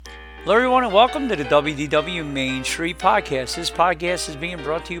Hello, everyone, and welcome to the WDW Main Street Podcast. This podcast is being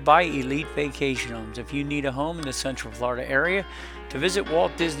brought to you by Elite Vacation Homes. If you need a home in the Central Florida area to visit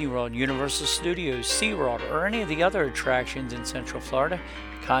Walt Disney World, Universal Studios, SeaWorld, or any of the other attractions in Central Florida,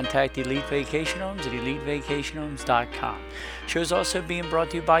 contact Elite Vacation Homes at elitevacationhomes.com. Show's also being brought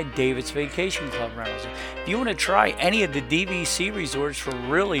to you by David's Vacation Club Rentals. If you want to try any of the DVC resorts for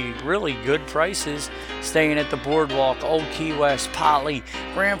really good prices, staying at the Boardwalk, Old Key West, Poly,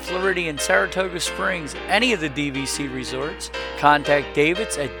 Grand Floridian, Saratoga Springs, any of the DVC resorts, contact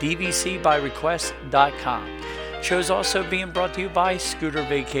David's at dvcbyrequest.com. Show's also being brought to you by Scooter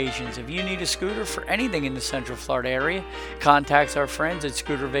Vacations. If you need a scooter for anything in the Central Florida area, contact our friends at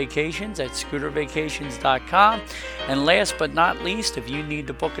Scooter Vacations at scootervacations.com. And last but not least, if you need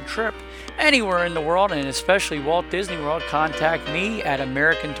to book a trip anywhere in the world, and especially Walt Disney World, contact me at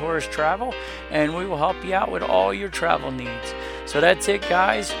American Tourist Travel, and we will help you out with all your travel needs. So that's it,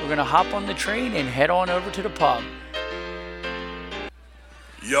 guys. We're going to hop on the train and head on over to the pub.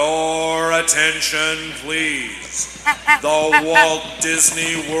 Your attention, please. The Walt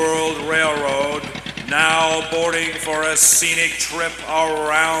Disney World Railroad now boarding for a scenic trip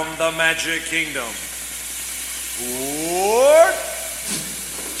around the Magic Kingdom. Board!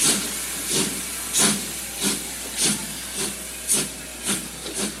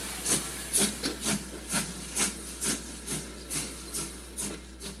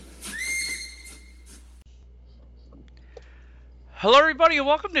 Hello, everybody, and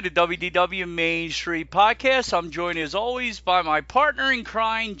welcome to the WDW Main Street Podcast. I'm joined, as always, by my partner in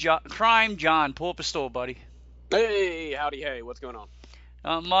crime, John. Pull up a stool, buddy. Hey, howdy, hey, what's going on?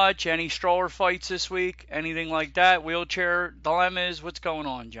 Not much. Any stroller fights this week? Anything like that? Wheelchair dilemmas? What's going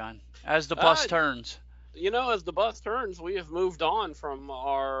on, John? As the bus turns. As the bus turns, we have moved on from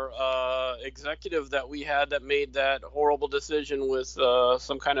our executive that we had that made that horrible decision with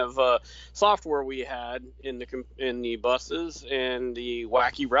some kind of software we had in the buses and the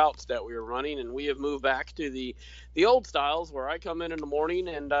wacky routes that we were running, and we have moved back to the old styles where I come in the morning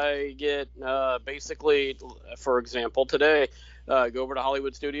and I get basically, for example, today. Go over to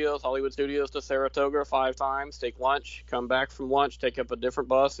Hollywood Studios to Saratoga 5 times, take lunch, come back from lunch, take up a different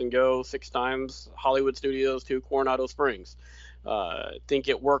bus, and go 6 times Hollywood Studios to Coronado Springs. I think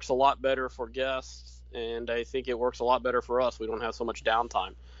it works a lot better for guests, and I think it works a lot better for us. We don't have so much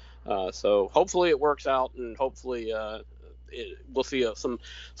downtime. So hopefully it works out, and hopefully we'll see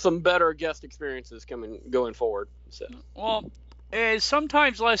some better guest experiences going forward. So. Well,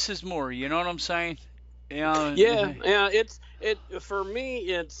 sometimes less is more, you know what I'm saying? Yeah. For me,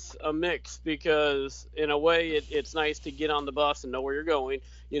 it's a mix because in a way it's nice to get on the bus and know where you're going.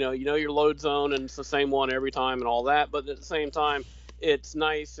 You know your load zone, and it's the same one every time and all that. But at the same time, it's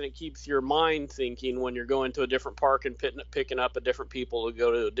nice and it keeps your mind thinking when you're going to a different park and picking up a different people to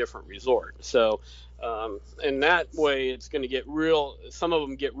go to a different resort. So, in that way, it's going to get real. Some of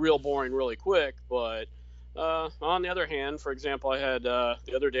them get real boring really quick, but on the other hand, for example, I had the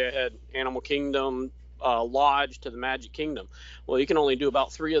other day I had Animal Kingdom. Lodge to the Magic Kingdom. Well, you can only do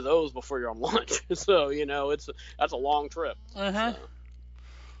about 3 of those before you're on lunch. So, that's a long trip. Uh-huh. So.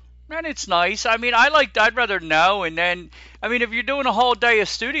 And it's nice. I mean, I'd rather know. And then, I mean, if you're doing a whole day of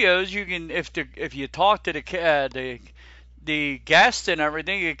studios, you can, if you talk to the guests and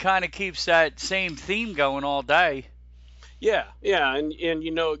everything, it kind of keeps that same theme going all day. Yeah, and you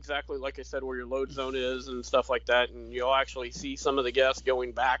know exactly, like I said, where your load zone is and stuff like that, and you'll actually see some of the guests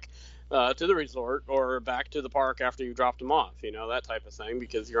going back to the resort or back to the park after you dropped them off, that type of thing,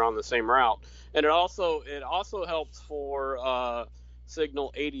 because you're on the same route. And it also helps for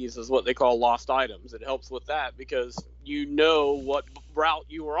Signal 80s is what they call lost items. It helps with that because you know what route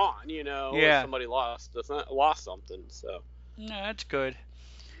you were on, if somebody lost something. So yeah, that's good.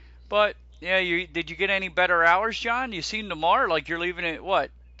 But yeah, did you get any better hours, John? You seem tomorrow like you're leaving at what?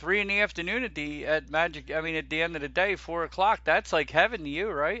 3 in the afternoon at Magic. I mean, at the end of the day, 4 o'clock. That's like heaven to you,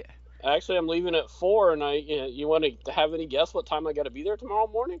 right? Actually, I'm leaving at 4, and you want to have any guess what time I got to be there tomorrow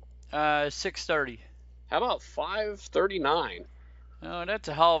morning? 6:30. How about 5:39? Oh, that's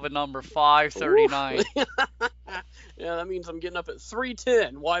a hell of a number, 5:39. Yeah, that means I'm getting up at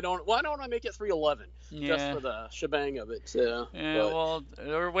 3:10. Why don't I make it 3:11? Yeah. Just for the shebang of it. Well,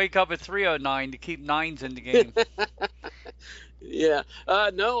 or wake up at 3:09 to keep 9s in the game. Yeah.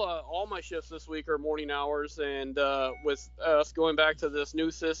 All my shifts this week are morning hours, and with us going back to this new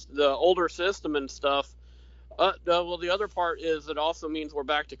the older system and stuff. The other part is it also means we're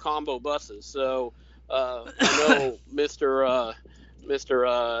back to combo buses. So I know Mr.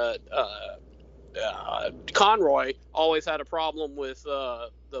 Conroy always had a problem with the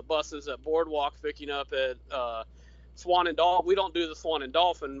buses at Boardwalk picking up at Swan and Dolphin. We don't do the Swan and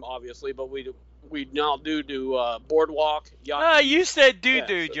Dolphin, obviously, but we now do Boardwalk. Yacht. You said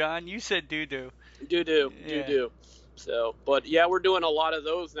doo-doo, John. You said doo-doo. Doo-doo. So, but yeah, we're doing a lot of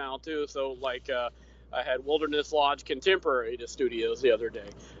those now too. So like I had Wilderness Lodge Contemporary to studios the other day.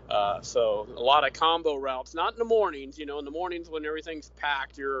 So a lot of combo routes, not in the mornings, in the mornings when everything's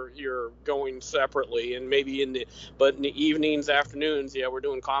packed, you're going separately, and maybe but in the evenings, afternoons, yeah, we're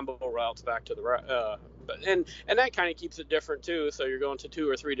doing combo routes back to the and that kind of keeps it different too. So you're going to 2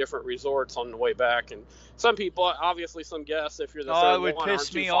 or 3 different resorts on the way back, and some people, obviously some guests, if you're the third it would one,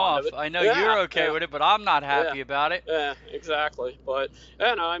 piss me off. I know you're okay with it, but I'm not happy about it. Yeah, exactly. But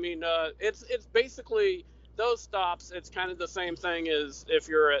I mean, it's basically those stops. It's kind of the same thing as if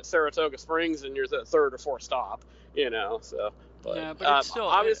you're at Saratoga Springs and you're the 3rd or 4th stop. So. But, yeah, but it's still,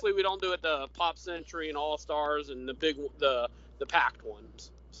 obviously we don't do it the Pop Century and All Stars and the packed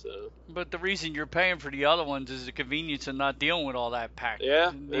ones. So. But the reason you're paying for the other ones is the convenience of not dealing with all that packed.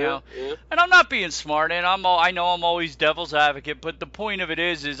 Yeah. And I'm not being smart, and I know I'm always devil's advocate, but the point of it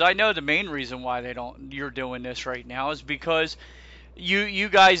is I know the main reason why you're doing this right now is because you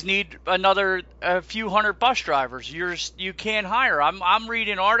guys need a few hundred bus drivers. You can't hire. I'm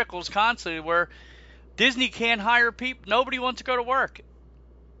reading articles constantly where Disney can't hire people. Nobody wants to go to work.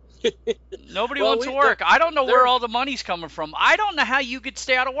 Nobody wants to work. I don't know where all the money's coming from. I don't know how you could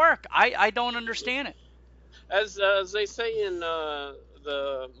stay out of work. I don't understand it. As they say in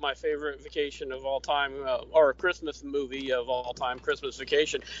my favorite vacation of all time, or Christmas movie of all time, Christmas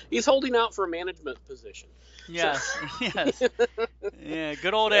Vacation, he's holding out for a management position. Yes, yes. Yeah,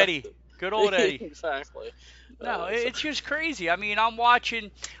 good old Eddie. Good old Eddie. Exactly. No, it's just crazy. I mean, I'm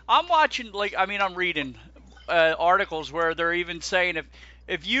reading articles where they're even saying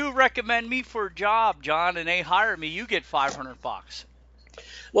if you recommend me for a job, John, and they hire me, you get $500.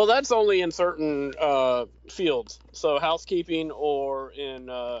 Well, that's only in certain fields. So housekeeping or in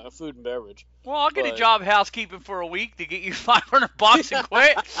food and beverage. Well, I'll get a job housekeeping for a week to get you $500 and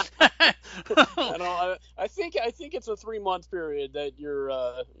quit. I think it's a 3-month period that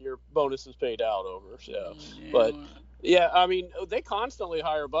your bonus is paid out over. So, yeah. But yeah, I mean, they constantly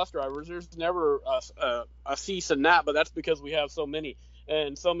hire bus drivers. There's never a cease in that, but that's because we have so many,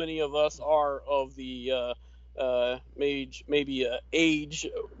 and so many of us are of the maybe age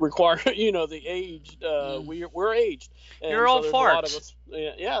required, the aged, we're aged. And you're all farts.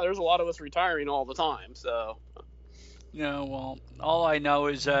 There's a lot of us retiring all the time, so. Well, all I know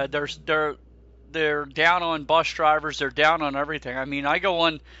is they're down on bus drivers, they're down on everything. I mean, I go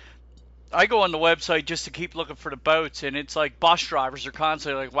on the website just to keep looking for the boats, and it's like bus drivers are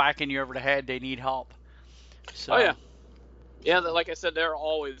constantly like whacking you over the head, they need help. So. Oh yeah. Yeah, like I said, they're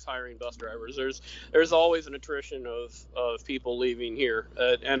always hiring bus drivers. There's always an attrition of people leaving here,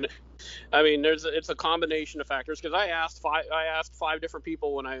 and I mean it's a combination of factors. Because I asked 5 different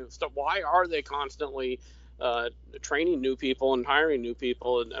people when I started, why are they constantly training new people and hiring new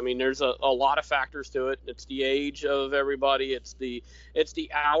people? And I mean, there's a lot of factors to it. It's the age of everybody. It's the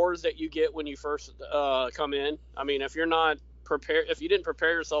hours that you get when you first come in. I mean, if you're not prepared, if you didn't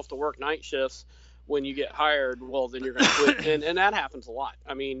prepare yourself to work night shifts when you get hired, well, then you're going to quit. and that happens a lot.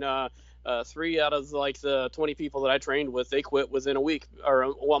 I mean, 3 out of like the 20 people that I trained with, they quit within a week or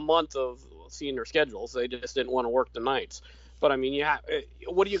 1 month of seeing their schedules. They just didn't want to work the nights. But I mean,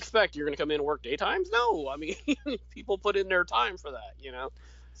 what do you expect? You're going to come in and work daytimes? No, I mean, people put in their time for that,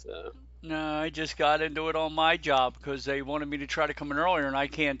 So. No, I just got into it on my job because they wanted me to try to come in earlier, and I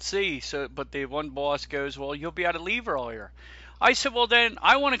can't see. But the one boss goes, well, you'll be able to leave earlier. I said, well, then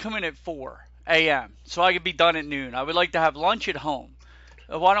I want to come in at 4 a.m. so I could be done at noon. I would like to have lunch at home.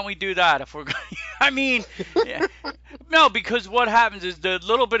 Why don't we do that if we're going? I mean, yeah. No, because what happens is the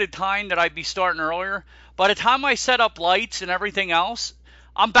little bit of time that I'd be starting earlier, by the time I set up lights and everything else,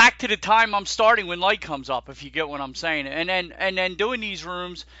 I'm back to the time I'm starting when light comes up, if you get what I'm saying. And then doing these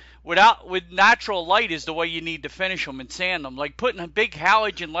rooms with natural light is the way you need to finish them and sand them. Like putting big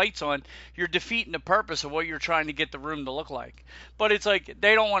halogen lights on, you're defeating the purpose of what you're trying to get the room to look like. But it's like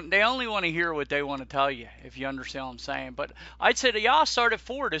they only want to hear what they want to tell you, if you understand what I'm saying. But I'd say, yeah, I'll start at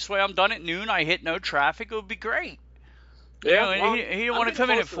 4. This way I'm done at noon. I hit no traffic. It would be great. Yeah, he didn't want to come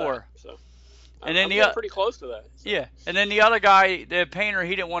in at 4. And then I'm pretty close to that. So. Yeah, and then the other guy, the painter,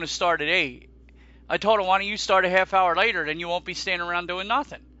 he didn't want to start at 8. I told him, why don't you start a half hour later? Then you won't be standing around doing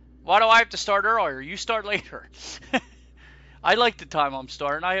nothing. Why do I have to start earlier? You start later. I like the time I'm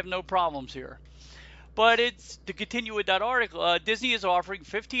starting. I have no problems here. But it's to continue with that article. Disney is offering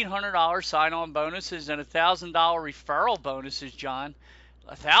 $1,500 sign-on bonuses and $1,000 referral bonuses. John,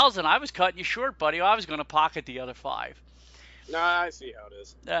 $1,000? I was cutting you short, buddy. I was going to pocket the other $5. No, I see how it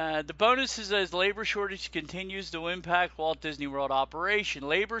is. The bonus is as labor shortage continues to impact Walt Disney World operation.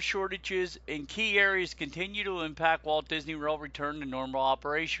 Labor shortages in key areas continue to impact Walt Disney World return to normal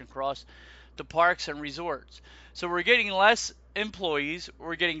operation across the parks and resorts. So we're getting less employees,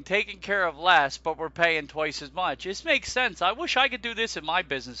 we're getting taken care of less, but we're paying twice as much. This makes sense. I wish I could do this in my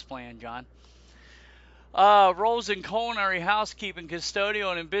business plan, John. Roles in culinary, housekeeping,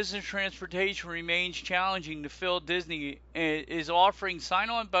 custodial, and business transportation remains challenging to fill. Disney is offering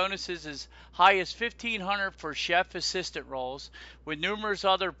sign-on bonuses as high as $1,500 for chef assistant roles, with numerous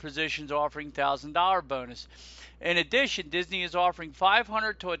other positions offering $1,000 bonus. In addition, Disney is offering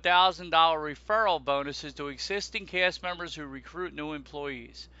 $500 to $1,000 referral bonuses to existing cast members who recruit new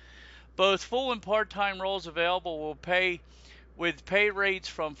employees. Both full and part-time roles available will pay with pay rates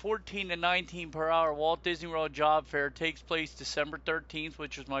from $14 to $19 per hour. Walt Disney World Job Fair takes place December 13th,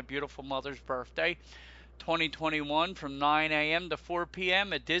 which is my beautiful mother's birthday, 2021, from 9 a.m. to 4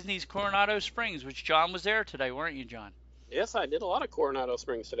 p.m. at Disney's Coronado Springs, which John was there today, weren't you, John? Yes, I did a lot of Coronado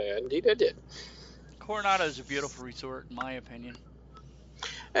Springs today. Indeed, I did. Coronado is a beautiful resort, in my opinion.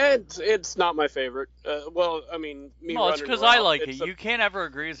 It's not my favorite. Well, I mean, it's because I like it. You can't ever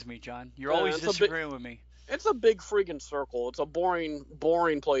agree with me, John. You're always disagreeing with me. It's a big freaking circle. It's a boring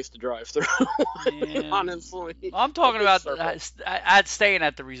place to drive through. Yeah. Honestly, I'm talking about at staying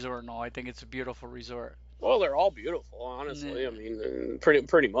at the resort and all. I think it's a beautiful resort. Well, they're all beautiful, honestly. Yeah. I mean,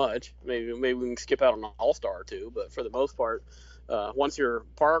 pretty much. Maybe we can skip out on an All-Star or two, but for the most part, once you're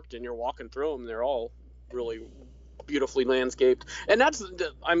parked and you're walking through them, they're all really beautifully landscaped. And that's,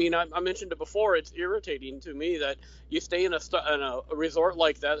 I mean, I mentioned it before, it's irritating to me that you stay in a resort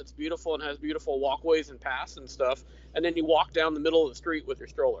like that that's beautiful and has beautiful walkways and paths and stuff, and then you walk down the middle of the street with your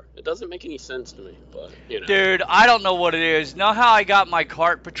stroller. It doesn't make any sense to me, but, you know. Dude, I don't know what it is. Know how I got my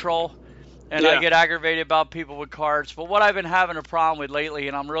cart patrol? And I get aggravated about people with carts. But what I've been having a problem with lately,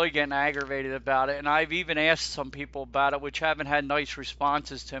 and I'm really getting aggravated about it, and I've even asked some people about it, which haven't had nice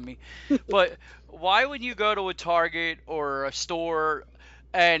responses to me. But why would you go to a Target or a store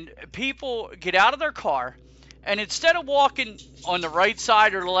and people get out of their car, and instead of walking on the right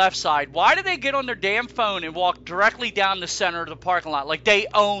side or the left side, why do they get on their damn phone and walk directly down the center of the parking lot like they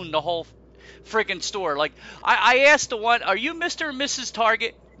own the whole freaking store? Like, I asked the one, are you Mr. and Mrs.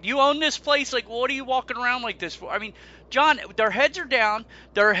 Target? You own this place? Like, what are you walking around like this for? I mean, John, their heads are down,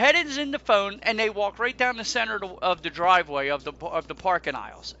 their head is in the phone, and they walk right down the center of the driveway of the parking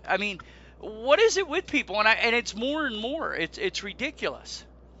aisles. I mean, what is it with people? And it's more and more. It's ridiculous.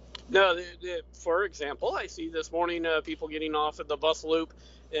 No, for example, I see this morning people getting off at the bus loop,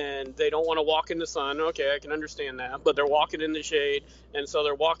 and they don't want to walk in the sun. Okay, I can understand that, but they're walking in the shade, and so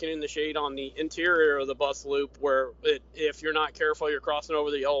they're walking in the shade on the interior of the bus loop, where if you're not careful, you're crossing over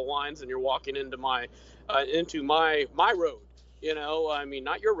the yellow lines, and you're walking into my road. You know, I mean,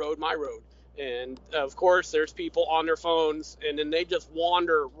 not your road, my road. And of course, there's people on their phones, and then they just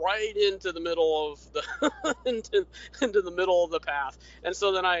wander right into the middle of the into the middle of the path. And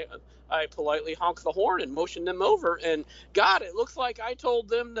so then I politely honk the horn and motion them over. And God, it looks like I told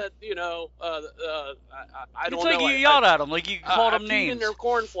them that, you know, I don't know. It's like you yelled at them, like you called them names. In their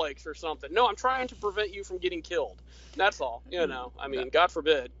cornflakes or something. No, I'm trying to prevent you from getting killed. That's all. You know, I mean, God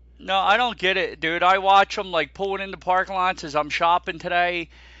forbid. No, I don't get it, dude. I watch them like pulling into parking lots as I'm shopping today,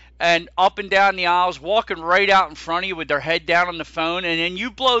 and up and down the aisles, walking right out in front of you with their head down on the phone, and then you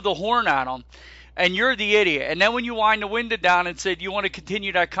blow the horn at them, and you're the idiot. And then when you wind the window down and said you want to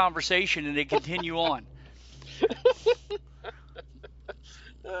continue that conversation, and they continue on.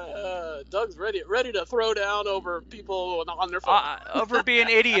 Doug's ready to throw down over people on their phone. Over being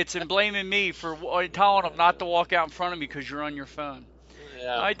idiots and blaming me for telling them not to walk out in front of me because you're on your phone.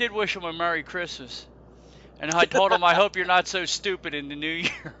 Yeah. I did wish them a Merry Christmas. And I told him, I hope you're not so stupid in the new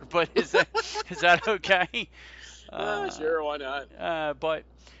year. But is that okay? Sure, why not? But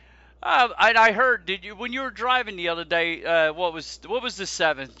I heard, when you were driving the other day, what was the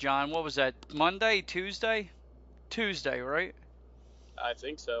 7th, John? What was that? Monday, Tuesday, right? I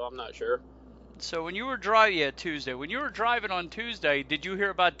think so. I'm not sure. So when you were driving, Tuesday. When you were driving on Tuesday, did you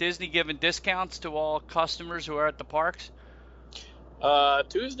hear about Disney giving discounts to all customers who are at the parks?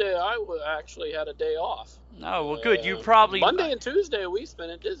 Tuesday I actually had a day off. Oh, well, good. You probably... Monday and Tuesday we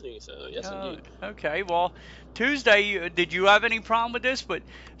spent at Disney, so yes, indeed. Okay, well, Tuesday, did you have any problem with this? But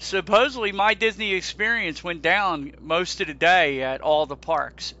supposedly my Disney experience went down most of the day at all the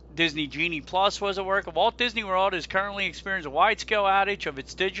parks. Disney Genie Plus wasn't working. Walt Disney World is currently experiencing a wide-scale outage of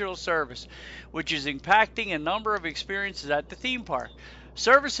its digital service, which is impacting a number of experiences at the theme park.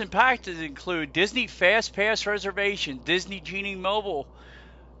 Service impacted include Disney Fast Pass reservation, Disney Genie Mobile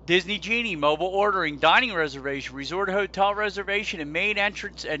Disney Genie, mobile ordering, dining reservation, resort hotel reservation, and main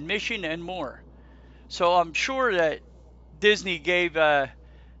entrance admission, and more. So I'm sure that Disney gave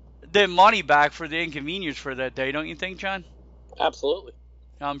them money back for the inconvenience for that day, don't you think, John? Absolutely.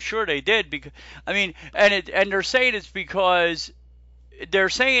 I'm sure they did, because I mean, and they're saying it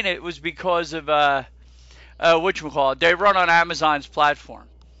was because of whatchamacallit, they run on Amazon's platform.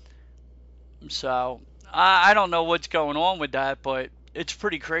 So I don't know what's going on with that, but it's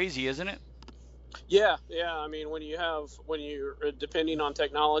pretty crazy, isn't it? Yeah. I mean, when you're depending on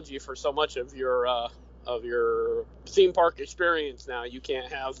technology for so much of your theme park experience now, you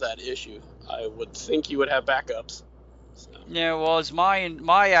can't have that issue. I would think you would have backups. So. Yeah, well, as Mayan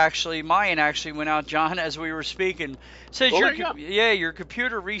actually went out, John, as we were speaking. Says your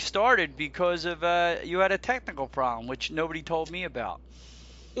computer restarted because of you had a technical problem, which nobody told me about.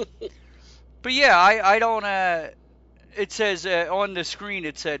 But yeah, I don't. It says on the screen,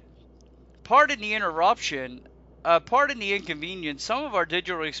 it said, "Pardon the interruption. Pardon the inconvenience. Some of our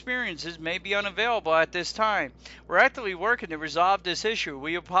digital experiences may be unavailable at this time. We're actively working to resolve this issue.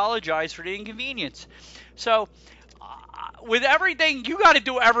 We apologize for the inconvenience." So, with everything, you got to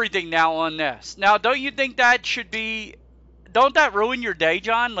do everything now on this. Now, don't you think that don't that ruin your day,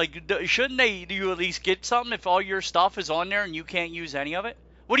 John? Like, shouldn't you at least get something if all your stuff is on there and you can't use any of it?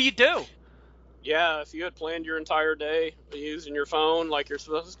 What do you do? Yeah, if you had planned your entire day using your phone like you're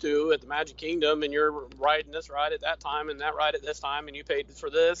supposed to at the Magic Kingdom, and you're riding this ride at that time and that ride at this time, and you paid for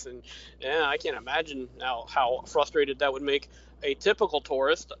this, and yeah, I can't imagine now how frustrated that would make a typical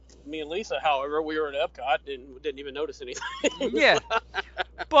tourist. Me and Lisa, however, we were at Epcot and didn't even notice anything. Yeah,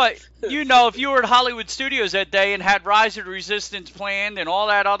 but if you were at Hollywood Studios that day and had Rise of the Resistance planned and all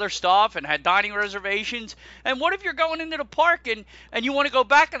that other stuff and had dining reservations, and what if you're going into the park and you want to go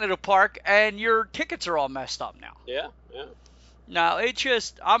back into the park and your tickets are all messed up now? Yeah. No, it's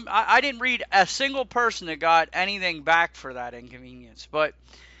just I didn't read a single person that got anything back for that inconvenience, but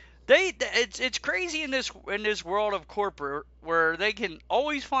it's crazy in this world of corporate where they can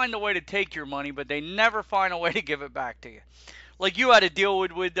always find a way to take your money, but they never find a way to give it back to you. Like you had to deal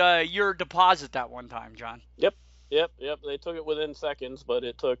with your deposit that one time, John. Yep. They took it within seconds, but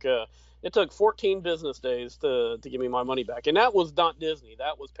it took 14 business days to give me my money back, and that was not Disney.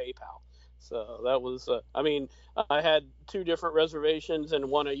 That was PayPal. So that was, I had 2 different reservations, and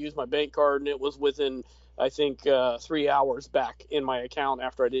one I used my bank card, and it was within, I think, 3 hours back in my account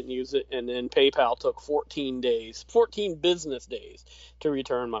after I didn't use it. And then PayPal took 14 business days to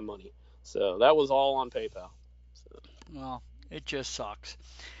return my money. So that was all on PayPal. So. Well, it just sucks.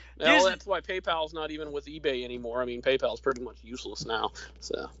 Well, that's why PayPal's not even with eBay anymore. I mean, PayPal's pretty much useless now.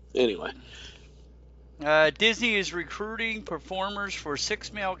 So anyway. Disney is recruiting performers for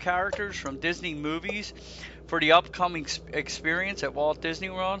 6 male characters from Disney movies for the upcoming experience at Walt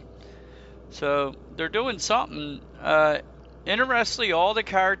Disney World. So they're doing something. Interestingly, all the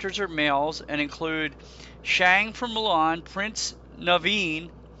characters are males and include Shang from Mulan, Prince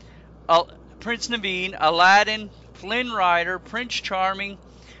Naveen, Aladdin, Flynn Rider, Prince Charming,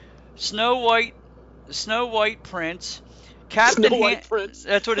 Snow White Prince, Captain Snow White Prince.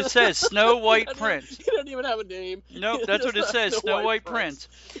 That's what it says. Snow White Prince. He doesn't even have a name. Nope, that's what it says. Snow White Prince.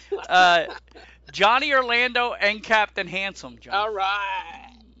 Johnny Orlando and Captain Handsome, John. All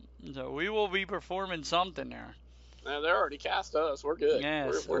right. So we will be performing something there. They already cast us. We're good.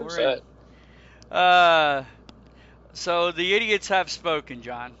 Yes, we're set. So the idiots have spoken,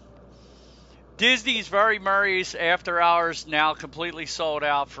 John. Disney's Very Merry's After Hours now completely sold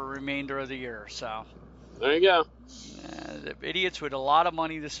out for the remainder of the year. So there you go. The idiots with a lot of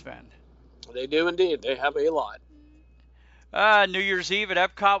money to spend. They do indeed. They have a lot. New Year's Eve at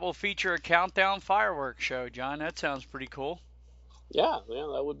Epcot will feature a countdown fireworks show, John. That sounds pretty cool. Yeah,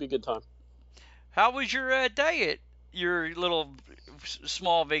 that would be a good time. How was your day at your little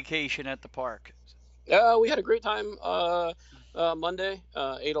small vacation at the park? We had a great time Monday.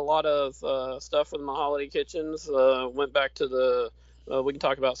 Ate a lot of stuff from the holiday kitchens. Went back to we can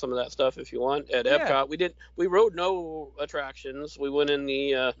talk about some of that stuff if you want at Epcot. We rode no attractions. We went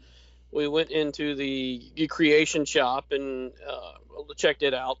into the creation shop and checked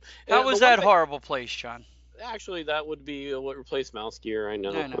it out. How was that horrible place, John? Actually, that would be what replaced Mouse Gear. I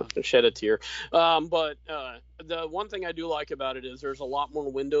know. Shed a tear. But the one thing I do like about it is there's a lot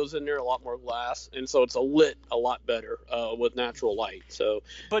more windows in there, a lot more glass, and so it's lit a lot better with natural light. So,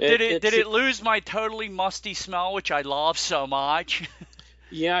 but did it lose my totally musty smell, which I love so much?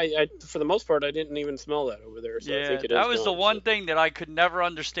 Yeah, for the most part, I didn't even smell that over there, so I Yeah, think it is that was the gone. one thing that I could never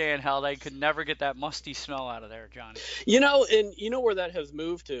understand, how they could never get that musty smell out of there, Johnny. And you know where that has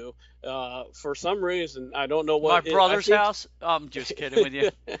moved to? For some reason, I don't know My what. I brother's think. house? I'm just kidding with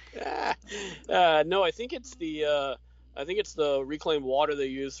you. No, I think it's the reclaimed water they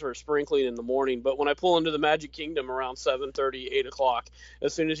use for sprinkling in the morning. But when I pull into the Magic Kingdom around 7:30, 8 o'clock,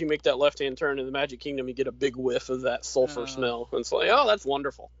 as soon as you make that left-hand turn in the Magic Kingdom, you get a big whiff of that sulfur smell. And it's like, oh, that's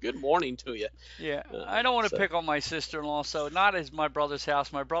wonderful. Good morning to you. Yeah, I don't want to pick on my sister-in-law, so not as my brother's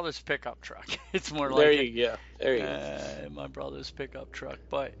house. My brother's pickup truck. It's more like there you go. There you go. My brother's pickup truck.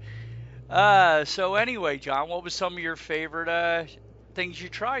 But so anyway, John, what was some of your favorite things you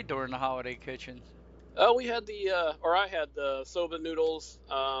tried during the holiday kitchen? We had I had the soba noodles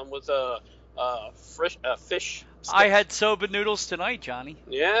with fish sticks. I had soba noodles tonight, Johnny.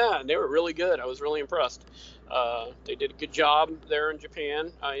 Yeah, they were really good. I was really impressed. They did a good job there in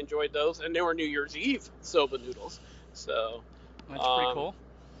Japan. I enjoyed those, and they were New Year's Eve soba noodles. So that's pretty cool.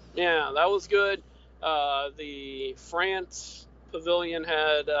 Yeah, that was good. The France pavilion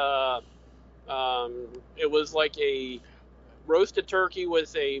had it was like a roasted turkey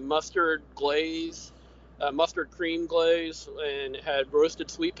with a mustard cream glaze, and it had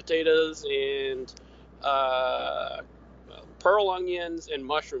roasted sweet potatoes and pearl onions and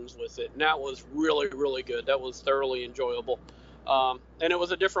mushrooms with it. And that was really, really good. That was thoroughly enjoyable. And it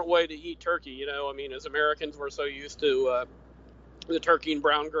was a different way to eat turkey. You know, I mean, as Americans, we're so used to the turkey and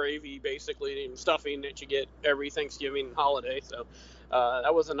brown gravy, basically, and stuffing that you get every Thanksgiving holiday. So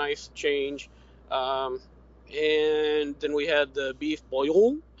that was a nice change. And then we had the beef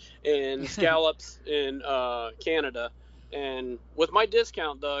bouillon and scallops in Canada. And with my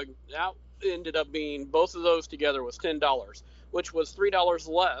discount, Doug, that ended up being, both of those together was $10, which was $3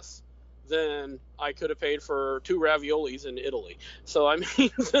 less than I could have paid for 2 raviolis in Italy. So I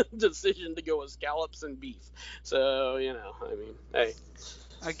made the decision to go with scallops and beef. So, you know, I mean, hey.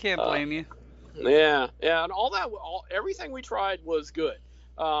 I can't blame you. Yeah, and everything we tried was good.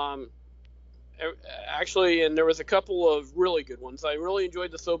 Actually, and there was a couple of really good ones. I really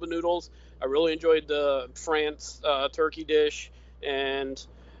enjoyed the soba noodles. I really enjoyed the France turkey dish. And,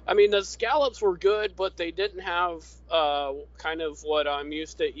 I mean, the scallops were good, but they didn't have kind of what I'm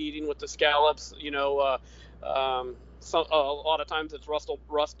used to eating with the scallops. You know, a lot of times it's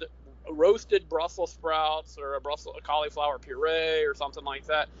roasted Brussels sprouts or a cauliflower puree or something like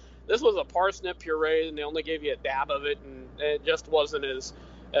that. This was a parsnip puree, and they only gave you a dab of it, and it just wasn't as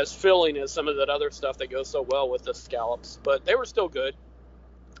filling as some of that other stuff that goes so well with the scallops, but they were still good.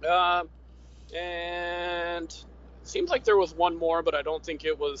 And it seems like there was one more, but I don't think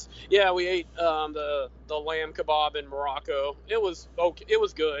it was. Yeah, we ate the lamb kebab in Morocco. It was okay. It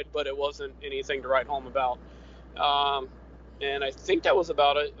was good, but it wasn't anything to write home about. And I think that was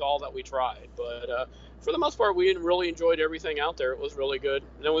about it, all that we tried. But for the most part, we really enjoyed everything out there. It was really good.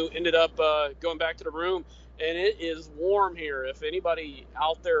 And then we ended up going back to the room. And it is warm here. If anybody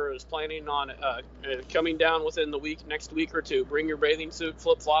out there is planning on coming down within the next week or two, bring your bathing suit,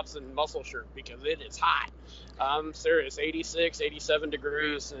 flip-flops, and muscle shirt, because it is hot. I'm serious, 86, 87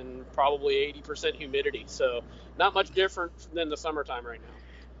 degrees, and probably 80% humidity. So not much different than the summertime right now.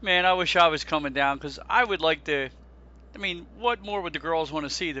 Man, I wish I was coming down, because I would like to. I mean, what more would the girls want to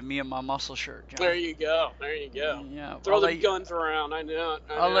see than me in my muscle shirt, John? There you go. Yeah, Throw the guns around. I know.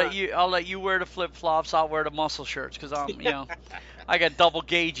 I'll let you wear the flip flops. I'll wear the muscle shirts, because I got double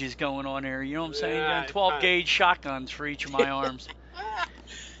gauges going on here. You know what I'm saying? Yeah, 12 gauge shotguns for each of my arms.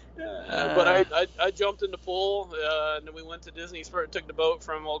 But I jumped in the pool, and then we went to Disney Springs. Took the boat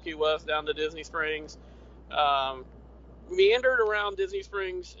from Old Key West down to Disney Springs. Meandered around Disney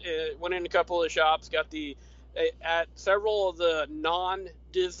Springs. Went in a couple of shops. Got at several of the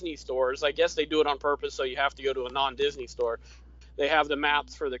non-Disney stores. I guess they do it on purpose, so you have to go to a non-Disney store. They have the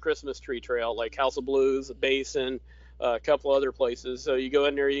maps for the Christmas tree trail, like House of Blues, Basin, a couple other places. So you go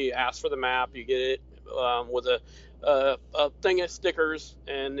in there, you ask for the map, you get it with a thing of stickers,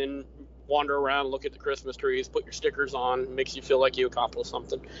 and then wander around, look at the Christmas trees, put your stickers on. Makes you feel like you accomplished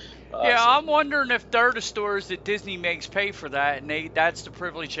something. I'm wondering if they're the stores that Disney makes pay for that, and that's the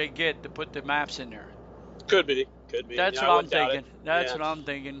privilege they get to put the maps in there. Could be. That's what I'm thinking. What I'm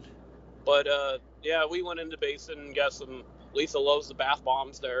thinking. But we went into Basin and got some. Lisa loves the bath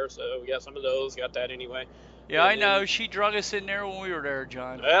bombs there, so we got some of those. Got that anyway. Yeah, I know. She drug us in there when we were there,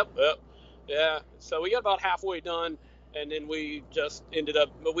 John. Yep. Yeah. So we got about halfway done, and then we just ended up.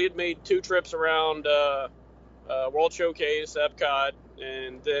 We had made 2 trips around World Showcase, Epcot,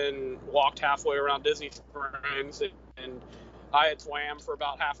 and then walked halfway around Disney Springs, and I had swam for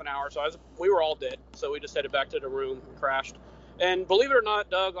about half an hour, so we were all dead. So we just headed back to the room and crashed. And believe it or not,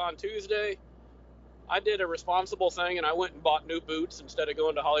 Doug, on Tuesday, I did a responsible thing, and I went and bought new boots instead of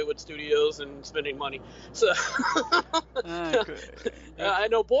going to Hollywood Studios and spending money. So I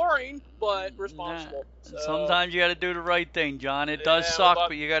know, boring, but responsible. So, sometimes you got to do the right thing, John. It does suck,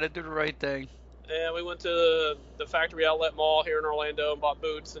 but you got to do the right thing. Yeah, we went to the Factory Outlet Mall here in Orlando and bought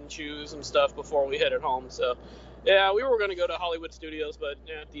boots and shoes and stuff before we headed home. So, yeah, we were going to go to Hollywood Studios, but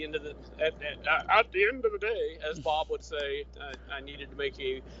at the end of the day, as Bob would say, I needed to make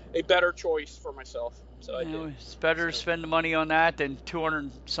a better choice for myself. So I did. It's better to spend the money on that than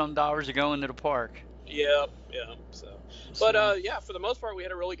 $200-some to go into the park. Yeah. So, but yeah, for the most part, we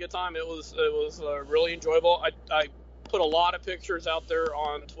had a really good time. It was really enjoyable. I put a lot of pictures out there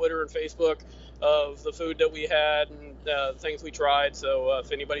on Twitter and Facebook of the food that we had and things we tried. So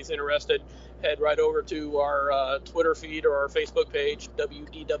if anybody's interested, head right over to our Twitter feed or our Facebook page,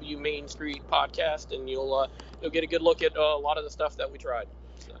 WDW Main Street Podcast, and you'll get a good look at a lot of the stuff that we tried.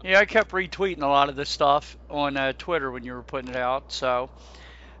 So. Yeah, I kept retweeting a lot of the stuff on Twitter when you were putting it out. So,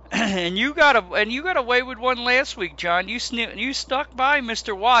 and you got away with one last week, John. You stuck by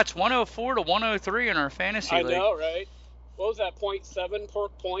Mr. Watts, 104 to 103 in our fantasy league. I know, right? What was that, 0.7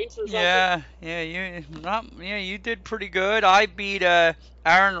 points or something? Yeah, you did pretty good. I beat Aaron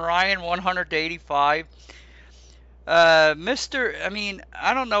Ryan 100 to 85. I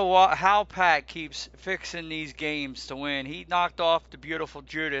don't know how Pat keeps fixing these games to win. He knocked off the beautiful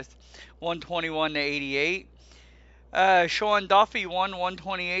Judith 121 to 88. Sean Duffy won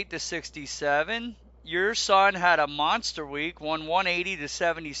 128 to 67. Your son had a monster week, won 180 to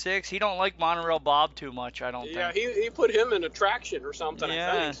 76. He don't like Monorail Bob too much, I don't think. Yeah, he put him in a traction or something,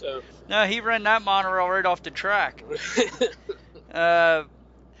 yeah. I think. So. No, he ran that monorail right off the track.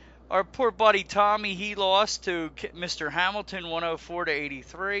 Our poor buddy Tommy, he lost to Mr. Hamilton 104 to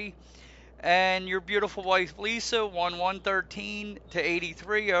 83. And your beautiful wife Lisa won 113 to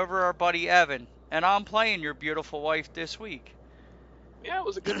 83 over our buddy Evan. And I'm playing your beautiful wife this week. Yeah, it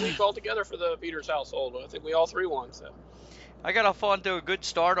was a good week altogether for the Peters household. I think we all three won. So. I got off onto a good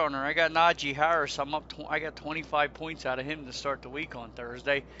start on her. I got Najee Harris. I got 25 points out of him to start the week on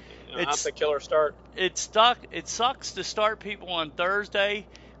Thursday. That's a killer start. It sucks to start people on Thursday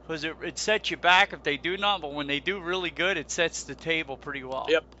because it sets you back if they do not. But when they do really good, it sets the table pretty well.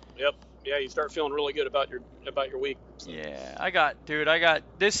 Yep. Yeah, you start feeling really good about your week. So. Yeah,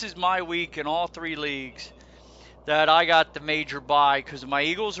 this is my week in all three leagues that I got the major bye because my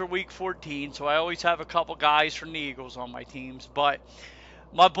Eagles are week 14, so I always have a couple guys from the Eagles on my teams. But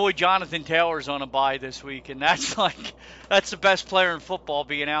my boy Jonathan Taylor's on a bye this week, and that's the best player in football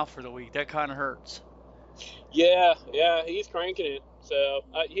being out for the week. That kind of hurts. Yeah, he's cranking it. So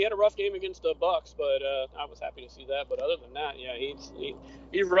he had a rough game against the Bucks, but I was happy to see that. But other than that, yeah, he's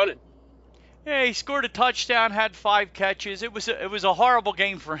running. Yeah, he scored a touchdown, had 5 catches. It was a horrible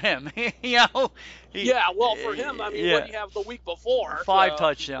game for him. For him, what did he have the week before? 5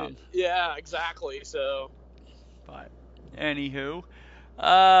 touchdowns. Yeah, exactly. So, but anywho,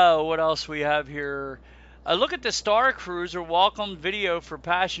 what else we have here? Look at the Star Cruiser welcome video for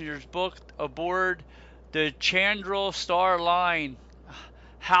passengers booked aboard the Chandril Star Line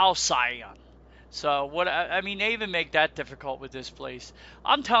Halcyon. So they even make that difficult with this place.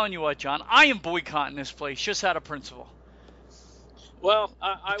 I'm telling you what, John, I am boycotting this place just out of principle. Well,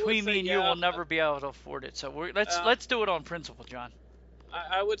 between me and you, we'll never be able to afford it. So let's do it on principle, John.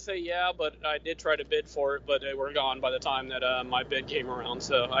 I would say yeah, but I did try to bid for it, but they were gone by the time that my bid came around.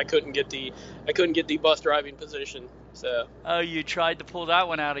 So I couldn't get the bus driving position. So. Oh, you tried to pull that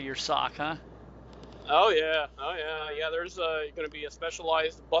one out of your sock, huh? Oh yeah. There's going to be a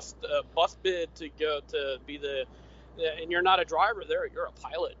specialized bus bid to go to be and you're not a driver there. You're a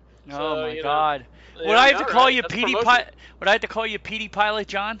pilot. Oh my God! Would I have to call you PD pilot? Would I have to call you PD pilot,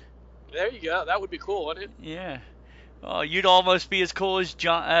 John? There you go. That would be cool, wouldn't it? Yeah. Oh, you'd almost be as cool as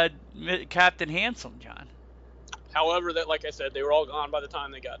Captain Handsome, John. However, like I said, they were all gone by the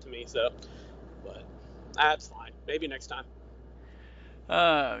time they got to me. So, but that's fine. Maybe next time.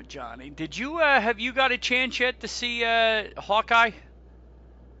 Johnny, did you have you got a chance yet to see Hawkeye?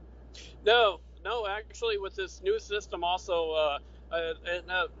 No, actually, with this new system, also,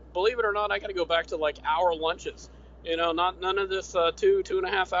 believe it or not, I got to go back to like hour lunches. None of this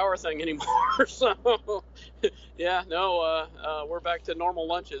 2.5 hour thing anymore. So, we're back to normal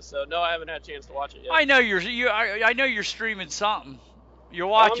lunches. So, no, I haven't had a chance to watch it yet. I know I know you're streaming something. You're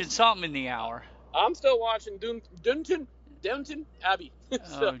watching something in the hour. I'm still watching Downton Abbey.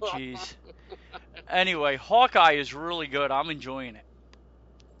 Oh, jeez. Anyway, Hawkeye is really good. I'm enjoying it.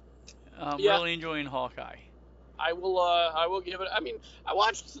 I'm really enjoying Hawkeye. I will give it. I mean, I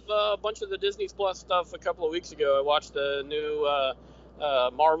watched a bunch of the Disney Plus stuff a couple of weeks ago. I watched the new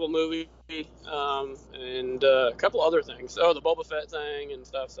Marvel movie and a couple other things. Oh, the Boba Fett thing and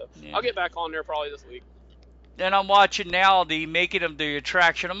stuff. So yeah. I'll get back on there probably this week. Then I'm watching now the making of the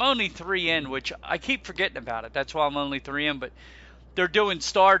attraction. I'm only 3 in, which I keep forgetting about it. That's why I'm only 3 in. But they're doing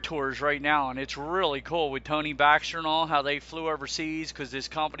Star Tours right now, and it's really cool with Tony Baxter and all, how they flew overseas because this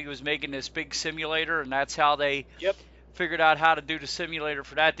company was making this big simulator, and that's how they figured out how to do the simulator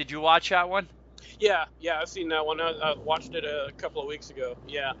for that. Did you watch that one? Yeah, I've seen that one. I watched it a couple of weeks ago.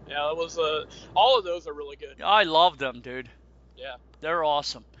 Yeah, it was. All of those are really good. I love them, dude. Yeah, they're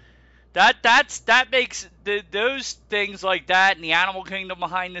awesome. That makes those things like that and the Animal Kingdom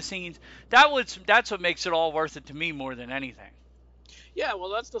behind the scenes. That's what makes it all worth it to me more than anything. Yeah, well,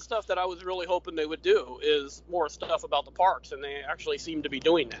 that's the stuff that I was really hoping they would do, is more stuff about the parks, and they actually seem to be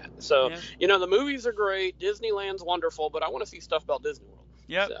doing that. So, the movies are great, Disneyland's wonderful, but I want to see stuff about Disney World.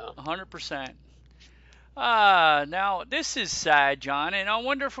 Yep, so. 100%. Now, this is sad, John, and I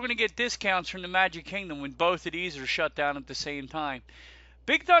wonder if we're going to get discounts from the Magic Kingdom when both of these are shut down at the same time.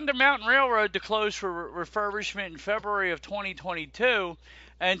 Big Thunder Mountain Railroad to close for refurbishment in February of 2022,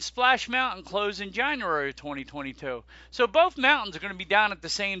 and Splash Mountain closed in January of 2022. So both mountains are going to be down at the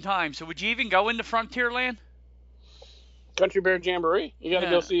same time. So would you even go into Frontierland? Country Bear Jamboree. You got to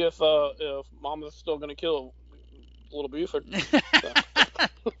go see if Mama's still going to kill Little Buford. Now,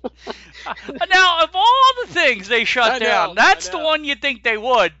 of all the things they shut down, that's the one you think they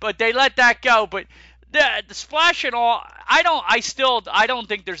would, but they let that go. But the Splash and all, I don't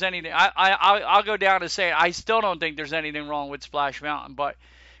think there's anything. I'll go down and say I still don't think there's anything wrong with Splash Mountain, but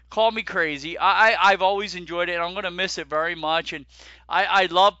call me crazy. I've always enjoyed it, and I'm going to miss it very much. And I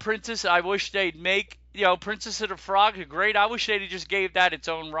love Princess. I wish they'd make, Princess of the Frog great. I wish they'd just gave that its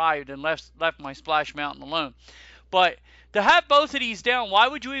own ride and left my Splash Mountain alone. But to have both of these down, why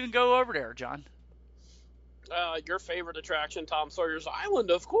would you even go over there, John? Your favorite attraction, Tom Sawyer's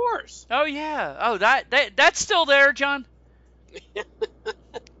Island, of course. Oh, yeah. Oh, that's still there, John?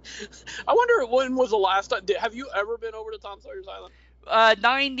 I wonder when was the last time. Have you ever been over to Tom Sawyer's Island?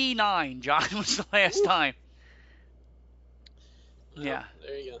 99, John, was the last time. Yeah.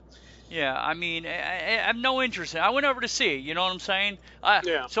 There you go. Yeah, I mean, I have no interest in it. I went over to see it, you know what I'm saying?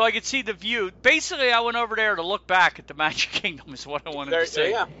 So I could see the view. Basically, I went over there to look back at the Magic Kingdom is what I wanted to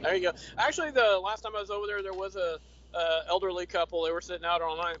say. Yeah, there you go. Actually, the last time I was over there was a elderly couple. They were sitting out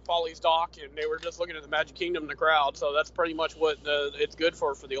on Polly's Dock, and they were just looking at the Magic Kingdom in the crowd. So that's pretty much what it's good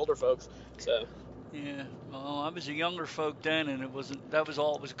for the older folks. So. Yeah, well, I was a younger folk then, and that was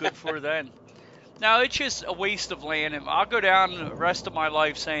all it was good for then. Now, it's just a waste of land, and I'll go down the rest of my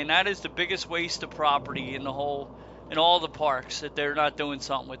life saying that is the biggest waste of property in all the parks, that they're not doing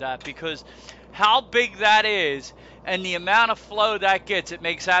something with that, because how big that is and the amount of flow that gets, it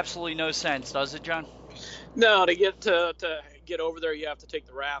makes absolutely no sense, does it, John? No, to get over there, you have to take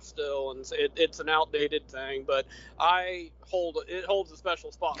the raft still, and it's an outdated thing, but it holds a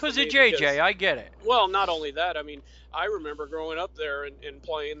special spot. Because of JJ, I get it. Well, not only that, I mean, I remember growing up there and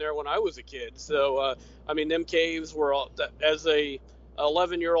playing there when I was a kid. So, I mean, them caves were, as a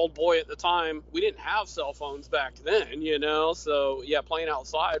 11-year-old boy at the time, we didn't have cell phones back then, So, yeah, playing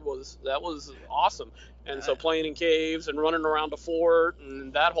outside was awesome. And so playing in caves and running around the fort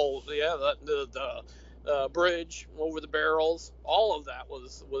and that whole, the bridge over the barrels, all of that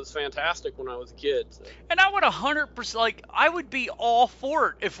was fantastic when I was a kid. So. And I would 100%, I would be all for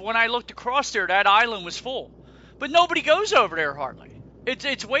it if when I looked across there, that island was full. But nobody goes over there hardly.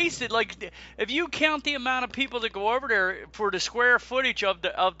 It's wasted. Like, if you count the amount of people that go over there for the square footage of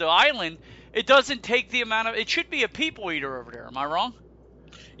the island, it doesn't take the amount of. It should be a people eater over there. Am I wrong?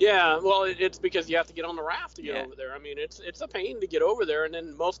 Yeah, well, it's because you have to get on the raft to get over there. I mean, it's a pain to get over there, and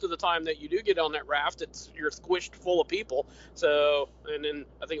then most of the time that you do get on that raft, you're squished full of people. So, and then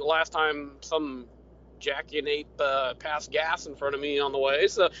I think the last time some jackknape passed gas in front of me on the way,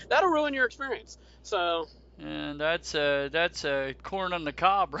 so that'll ruin your experience. So. And that's a corn on the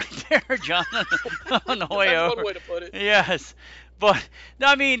cob right there, John, on the way over. That's one way to put it. Yes. But,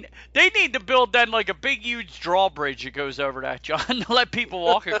 I mean, they need to build then like a big, huge drawbridge that goes over that, John, to let people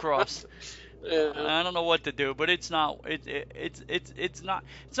walk across. Yeah. I don't know what to do, but it's not worth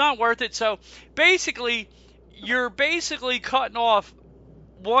it. So, basically, you're cutting off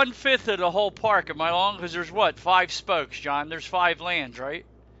 1/5 of the whole park. Am I wrong? Because there's 5 spokes, John? There's 5 lands, right?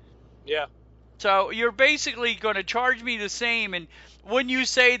 Yeah. So you're basically going to charge me the same, and wouldn't you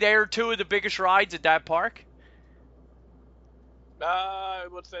say they're 2 of the biggest rides at that park? I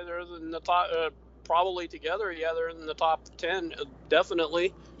would say they're in the top, probably together, yeah, they're in the top 10,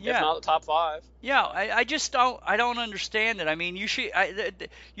 definitely, Yeah. if not the top 5. Yeah, I just don't understand it. I mean,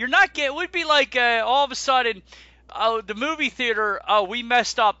 you're not getting. It would be like all of a sudden, oh, the movie theater. Oh, we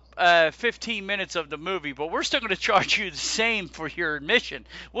messed up 15 minutes of the movie, but we're still going to charge you the same for your admission.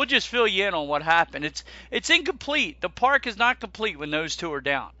 We'll just fill you in on what happened. It's incomplete. The park is not complete when those two are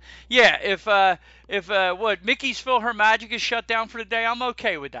down. Yeah, if what Mickey's PhilharMagic is shut down for the day, I'm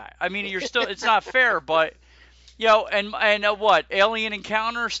okay with that. I mean, you're still. It's not fair, but. And what, Alien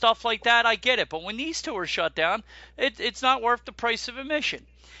Encounter, stuff like that, I get it. But when these two are shut down, it's not worth the price of admission.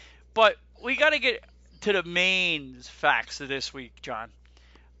 But we got to get to the main facts of this week, John.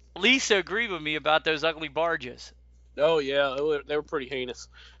 Lisa agreed with me about those ugly barges. Oh, yeah, they were pretty heinous.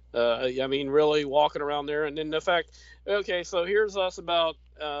 I mean, really walking around there. And then the fact, okay, so here's us about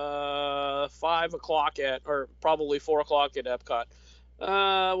 5 o'clock or probably 4 o'clock at Epcot.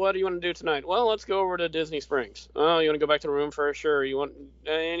 What do you want to do tonight? Well, let's go over to Disney Springs. Oh, you want to go back to the room first? Sure. You want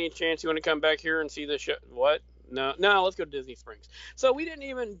any chance you want to come back here and see the show? What? No, let's go to Disney Springs. So we didn't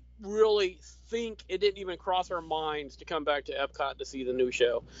even really think, it didn't even cross our minds to come back to Epcot to see the new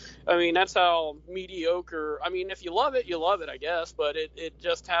show. I mean, that's how mediocre. I mean, if you love it, you love it, I guess. But it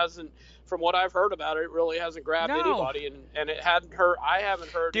just hasn't, from what I've heard about it, it really hasn't grabbed anybody. And it hadn't heard, I haven't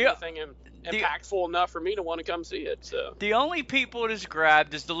heard anything impactful enough for me to want to come see it. So the only people it has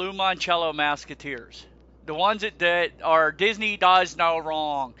grabbed is the Lou Moncello Musketeers. The ones that are Disney does no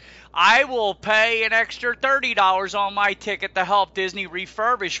wrong. I will pay an extra $30 on my ticket to help Disney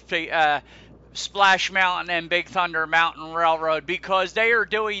refurbish Splash Mountain and Big Thunder Mountain Railroad because they are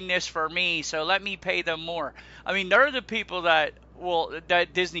doing this for me, so let me pay them more. I mean, they're the people that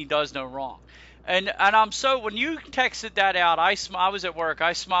Disney does no wrong. And I'm so, when you texted that out, I was at work.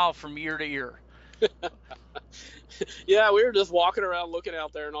 I smiled from ear to ear. Yeah, we were just walking around looking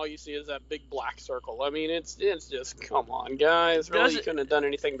out there, and all you see is that big black circle. I mean, it's just, come on, guys. Really, you couldn't have done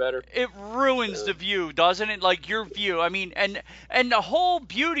anything better. It ruins the view, doesn't it? Like your view. I mean, and the whole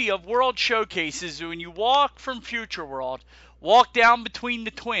beauty of World Showcase is when you walk from Future World, walk down between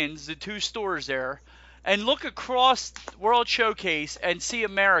the twins, the two stores there, and look across World Showcase and see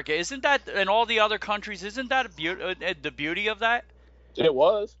America. Isn't that, and all the other countries, isn't that the beauty of that? It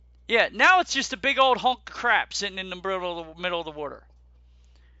was. Yeah, now it's just a big old hunk of crap sitting in the middle of the water.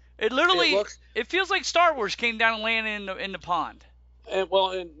 It literally, it feels like Star Wars came down and landed in the pond. And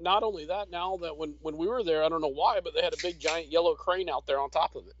not only that, now that when we were there, I don't know why, but they had a big giant yellow crane out there on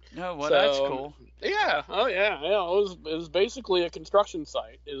top of it. Oh, well, that's cool. Yeah. Oh, yeah. It was basically a construction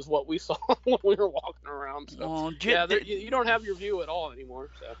site, is what we saw when we were walking around. So, you don't have your view at all anymore.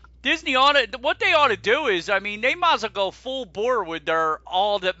 So. Disney what they ought to do is, I mean, they might as well go full bore with their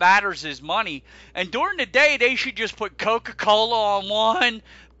all that matters is money. And during the day, they should just put Coca-Cola on one,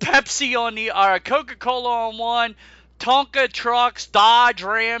 Pepsi on the, Coca-Cola on one, Tonka trucks, Dodge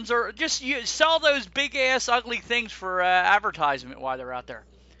Rams, or just sell those big ass ugly things for advertisement while they're out there.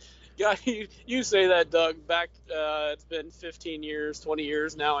 Yeah, you say that, Doug. Back, it's been 15 years, 20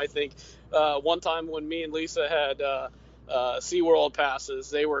 years now, I think. One time when me and Lisa had SeaWorld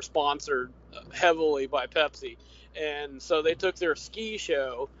passes, they were sponsored heavily by Pepsi. And so they took their ski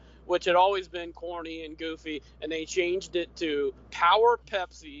show, which had always been corny and goofy, and they changed it to Power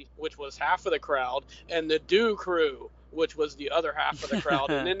Pepsi, which was half of the crowd, and the Do Crew, which was the other half of the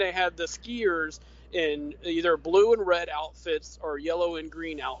crowd. And then they had the skiers in either blue and red outfits or yellow and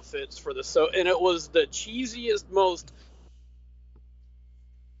green outfits and it was the cheesiest, most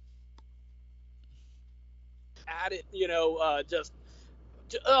added, it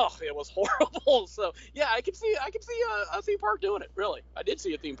was horrible. So yeah, I could see a theme park doing it. Really, I did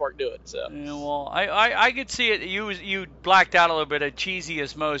see a theme park do it. So yeah, well, I could see it. You blacked out a little bit of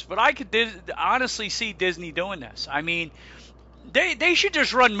cheesiest most, but I could honestly see Disney doing this. I mean, they should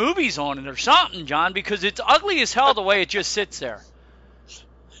just run movies on it or something, John, because it's ugly as hell the way it just sits there.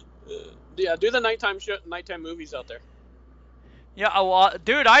 Yeah, do the nighttime movies out there. Yeah, well,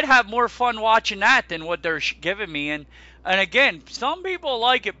 dude, I'd have more fun watching that than what they're giving me. And again, some people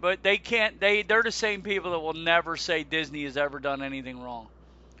like it, but they can't. They're the same people that will never say Disney has ever done anything wrong.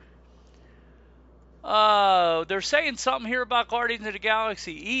 They're saying something here about Guardians of the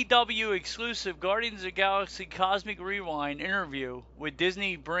Galaxy. EW exclusive Guardians of the Galaxy Cosmic Rewind interview with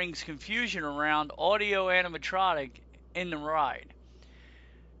Disney brings confusion around audio animatronic in the ride.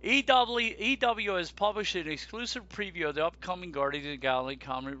 EW has published an exclusive preview of the upcoming Guardians of the Galaxy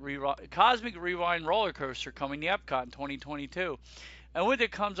Cosmic Rewind roller coaster coming to Epcot in 2022. And with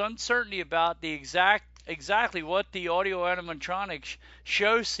it comes uncertainty about the exactly what the audio animatronic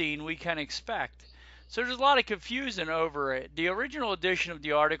show scene we can expect. So there's a lot of confusion over it. The original edition of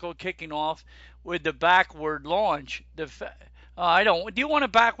the article kicking off with the backward launch. I don't. Do you want a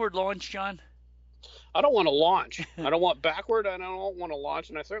backward launch, John? I don't want to launch. I don't want backward. I don't want to launch,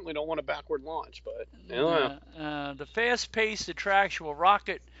 and I certainly don't want a backward launch. But the fast-paced attraction will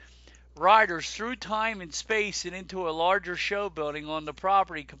rocket riders through time and space and into a larger show building on the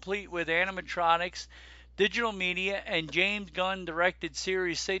property, complete with animatronics, digital media, and James Gunn-directed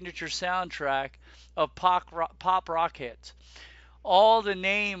series signature soundtrack of pop rock hits. All the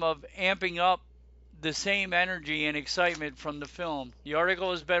name of amping up the same energy and excitement from the film. The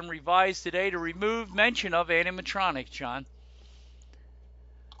article has been revised today to remove mention of animatronics, John.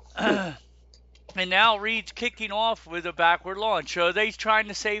 And now reads kicking off with a backward launch. So are they trying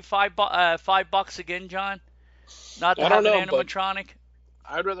to save $5 again, John? Not to have an animatronic?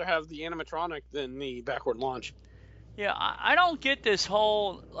 I'd rather have the animatronic than the backward launch. Yeah, I don't get this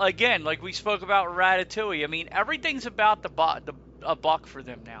whole, again, like we spoke about Ratatouille. I mean, everything's about a buck for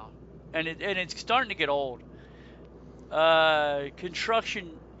them now. And it's starting to get old.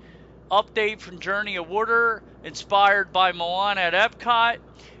 Construction update from Journey of Water, inspired by Moana at Epcot.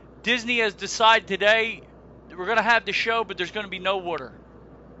 Disney has decided today we're going to have the show, but there's going to be no water.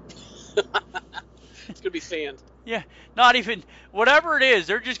 It's going to be sand. Yeah, not even, whatever it is,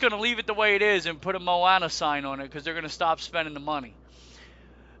 they're just going to leave it the way it is and put a Moana sign on it because they're going to stop spending the money.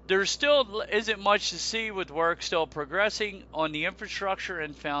 There still isn't much to see, with work still progressing on the infrastructure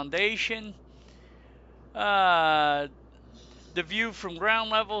and foundation. The view from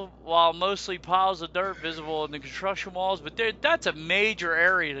ground level, while mostly piles of dirt visible in the construction walls, but that's a major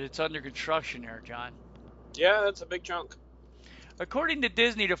area that's under construction there, John. Yeah, that's a big chunk. According to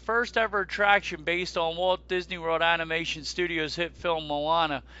Disney, the first ever attraction based on Walt Disney World Animation Studios hit film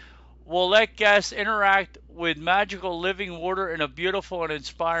Moana will let guests interact with magical living water in a beautiful and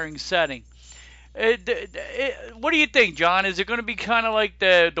inspiring setting. What do you think, John? Is it going to be kind of like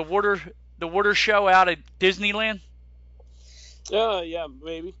the water show out at Disneyland? Yeah,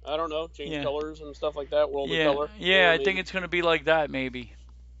 maybe. I don't know. Change colors and stuff like that. World of color. Yeah, I think it's going to be like that, maybe.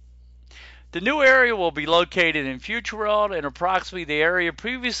 The new area will be located in Future World and approximately the area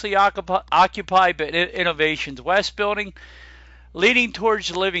previously occupied by Innovations West building, leading towards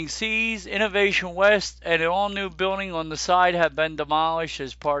the Living Seas. Innovation West and an all-new building on the side have been demolished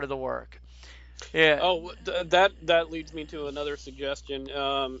as part of the work. Yeah. Oh, that leads me to another suggestion.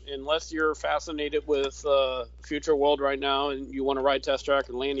 Unless you're fascinated with Future World right now and you want to ride Test Track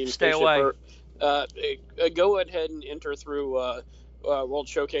and Landing Stay away. Go ahead and enter through World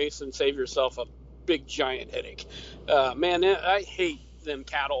Showcase and save yourself a big giant headache. Man, I hate them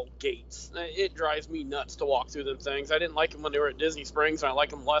cattle gates. It drives me nuts to walk through them things. I didn't like them when they were at Disney Springs, and I like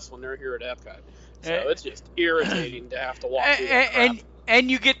them less when they're here at Epcot. So it's just irritating to have to walk through that crap.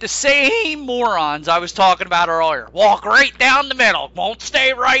 And you get the same morons I was talking about earlier. Walk right down the middle. Won't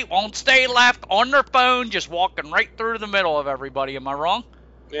stay right, won't stay left, on their phone, just walking right through the middle of everybody. Am I wrong?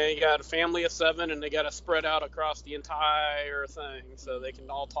 Yeah, you got a family of 7, and they got to spread out across the entire thing so they can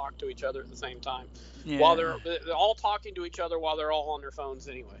all talk to each other at the same time. Yeah. While they're all talking to each other while they're all on their phones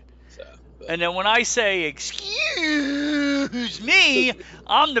anyway. And then when I say, excuse me,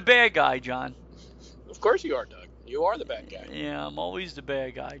 I'm the bad guy, John. Of course you are, Doug. You are the bad guy. Yeah, I'm always the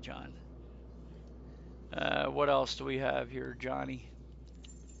bad guy, John. What else do we have here, Johnny?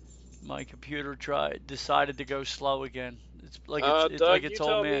 My computer decided to go slow again. It's like it's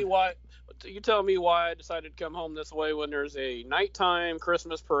old man. You tell me why I decided to come home this way when there's a nighttime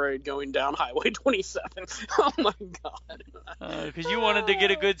Christmas parade going down Highway 27. Oh my God! Because you wanted to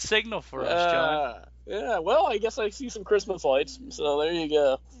get a good signal for us, John. Yeah. Well, I guess I see some Christmas lights, so there you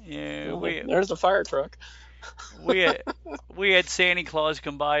go. Yeah. There's the fire truck. we had Santa Claus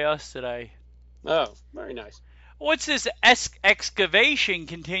come by us today. Oh, very nice. What's this excavation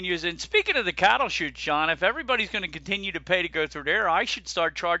continues? And speaking of the cattle chutes, John, if everybody's going to continue to pay to go through there, I should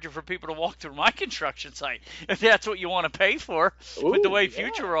start charging for people to walk through my construction site, if that's what you want to pay for. Ooh, with the way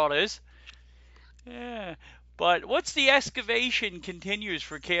Future World is. Yeah. But what's the excavation continues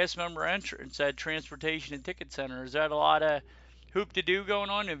for cast member entrance at Transportation and Ticket Center? Is that a lot of hoop-to-do going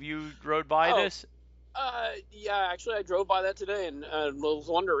on? Have you rode by this? Yeah, actually I drove by that today and was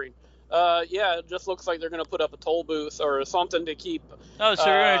wondering. Yeah, it just looks like they're going to put up a toll booth or something to keep... Oh, so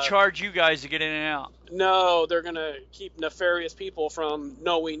they're going to charge you guys to get in and out? No, they're going to keep nefarious people from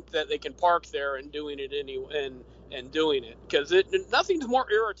knowing that they can park there and doing it and doing it. Because nothing's more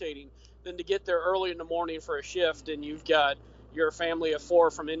irritating than to get there early in the morning for a shift and you've got you're a family of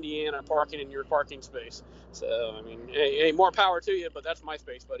 4 from Indiana parking in your parking space. So I mean, hey, more power to you, but that's my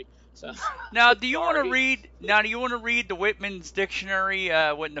space, buddy. So now, do you want to read? Now, do you want to read the Whitman's dictionary?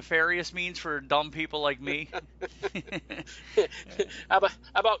 What nefarious means for dumb people like me? How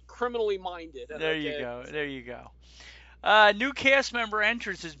about criminally minded? There you go. There you go. New cast member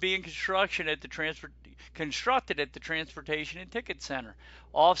entrance is being constructed at the Transportation and Ticket Center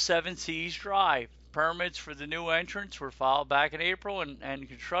off 7 Seas Drive. Permits for the new entrance were filed back in April, and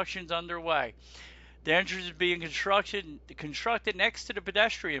construction's underway. The entrance is being constructed next to the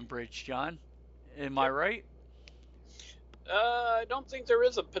pedestrian bridge, John. Am I right? I don't think there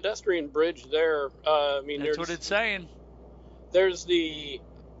is a pedestrian bridge there. I mean, that's what it's saying. There's the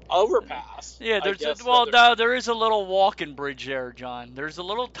overpass. Yeah, there is a little walking bridge there, John. There's a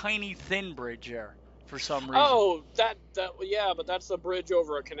little tiny thin bridge there for some reason. Oh, yeah, but that's a bridge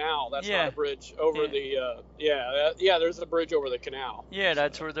over a canal. That's not a bridge over the there's a bridge over the canal. Yeah,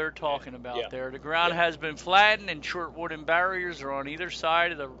 that's where they're talking about there. The ground has been flattened and short wooden barriers are on either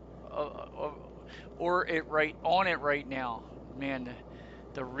side of the on it right now. Man,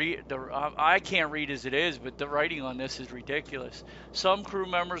 I can't read as it is, but the writing on this is ridiculous. Some crew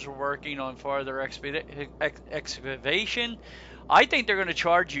members are working on further excavation. I think they're going to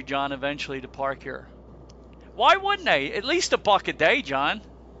charge you, John, eventually to park here. Why wouldn't they? At least $1 a day, John.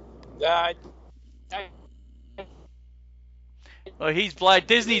 Well,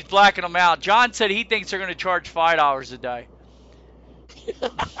 Disney's blacking them out. John said he thinks they're going to charge $5 a day.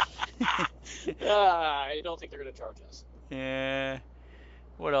 I don't think they're going to charge us. Yeah.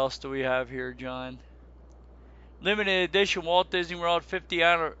 What else do we have here, John? Limited edition Walt Disney World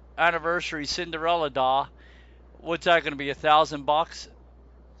 50th anniversary Cinderella doll. What's that going to be? $1,000?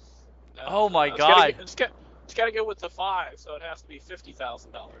 Oh my God! It's got to go with the 5, so it has to be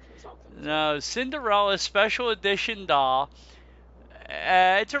 $50,000 or something. No, Cinderella special edition doll.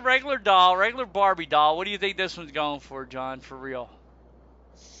 It's a regular doll, regular Barbie doll. What do you think this one's going for, John? For real?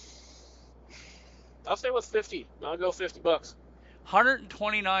 I'll stay with 50. I'll go $50.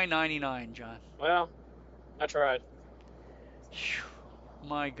 $129.99, John. Well, I tried.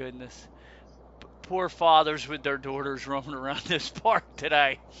 My goodness. Poor fathers with their daughters roaming around this park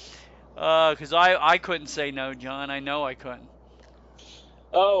today. Because I couldn't say no, John. I know I couldn't.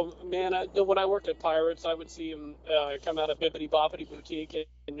 Oh, man. When I worked at Pirates, I would see him come out of Bibbidi Boppidi Boutique,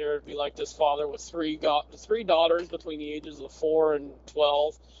 and there would be like this father with three daughters between the ages of 4 and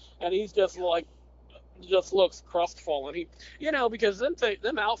 12. And he's just looks crestfallen. Because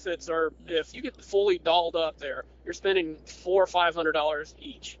them outfits are, if you get fully dolled up there, you're spending $400 or $500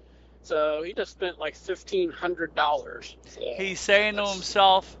 each. So he just spent like $1,500. So he's saying to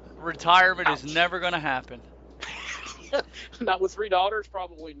himself, retirement is never going to happen. Not with 3 daughters,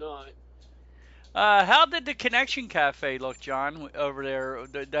 probably not. How did the Connection Cafe look, John, over there?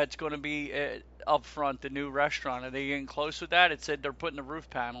 That's going to be up front, the new restaurant. Are they getting close with that? It said they're putting the roof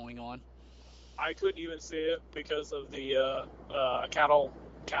paneling on. I couldn't even see it because of the cattle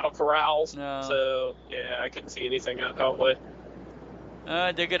corrals. No. So yeah, I couldn't see anything out that way.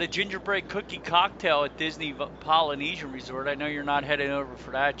 They got a gingerbread cookie cocktail at Disney Polynesian Resort. I know you're not heading over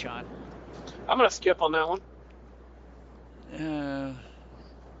for that, John. I'm gonna skip on that one.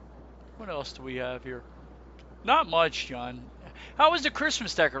 What else do we have here? Not much, John. How was the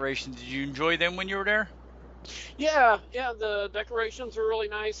Christmas decorations? Did you enjoy them when you were there? Yeah, the decorations were really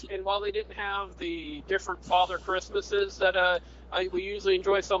nice, and while they didn't have the different Father Christmases that we usually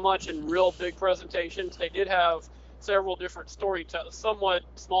enjoy so much in real big presentations, they did have several different somewhat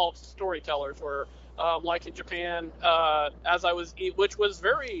small storytellers where, like in Japan, which was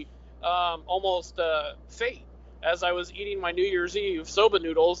very almost fate. As I was eating my New Year's Eve soba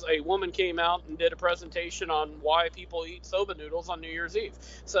noodles, a woman came out and did a presentation on why people eat soba noodles on New Year's Eve.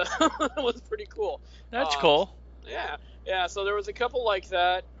 So it was pretty cool. That's cool. Yeah. So there was a couple like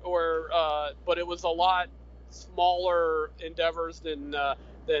that, but it was a lot smaller endeavors than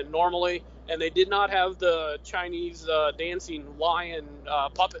normally, and they did not have the Chinese dancing lion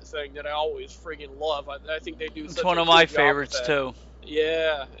puppet thing that I always friggin' love. I think they do. It's one of my favorites too.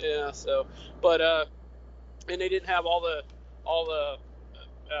 Yeah. So, but and they didn't have all the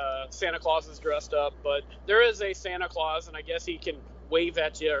Santa Clauses dressed up, but there is a Santa Claus, and I guess he can wave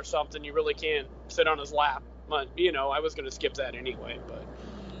at you or something. You really can't sit on his lap. But, I was going to skip that anyway.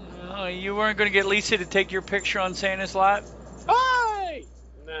 But you weren't going to get Lisa to take your picture on Santa's lap? Hi!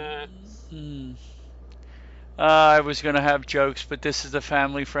 Nah. I was going to have jokes, but this is a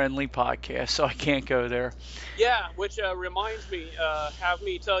family-friendly podcast, so I can't go there. Yeah, which reminds me, have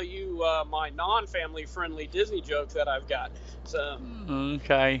me tell you my non-family-friendly Disney joke that I've got. So.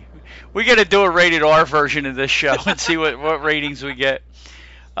 Okay. We got to do a rated R version of this show and see what ratings we get.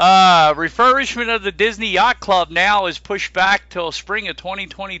 Refurbishment of the Disney Yacht Club now is pushed back till spring of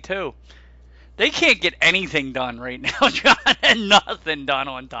 2022. They can't get anything done right now, John, and nothing done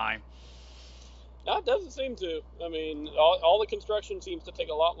on time. That doesn't seem to. I mean, all the construction seems to take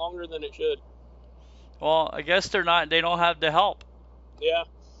a lot longer than it should. Well, I guess they don't have the help. Yeah.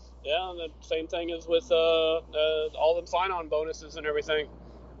 Yeah, and the same thing is with all the sign-on bonuses and everything.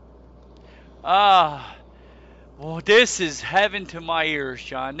 Well, this is heaven to my ears,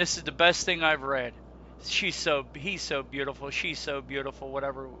 John. This is the best thing I've read. He's so beautiful. She's so beautiful.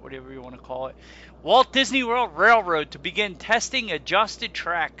 Whatever you want to call it. Walt Disney World Railroad to begin testing adjusted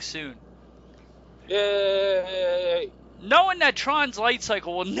track soon. Yay! Knowing that Tron's Light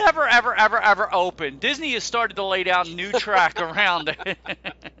Cycle will never, ever, ever, ever open, Disney has started to lay down new track around it.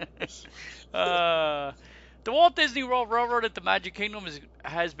 The Walt Disney World Railroad at the Magic Kingdom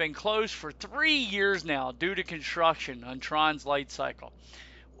has been closed for 3 years now due to construction on Tron's Light Cycle.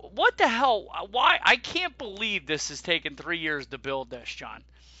 What the hell? Why? I can't believe this has taken 3 years to build this, John.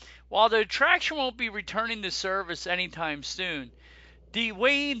 While the attraction won't be returning to service anytime soon,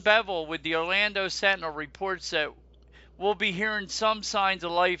 Dwayne Bevel with the Orlando Sentinel reports that we'll be hearing some signs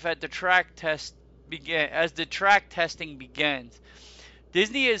of life at the track test as the track testing begins.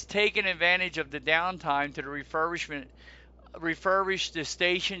 Disney has taken advantage of the downtime to refurbish the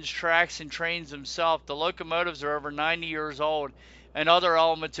station's tracks and trains themselves. The locomotives are over 90 years old, and other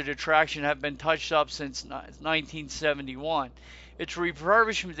elements of the attraction have been touched up since 1971. Its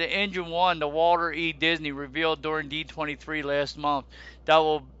refurbishment to Engine 1, the Walter E. Disney, revealed during D23 last month, that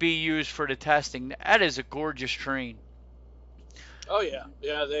will be used for the testing. That is a gorgeous train. Oh yeah,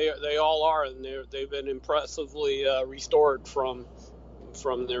 they all are, and they've been impressively restored from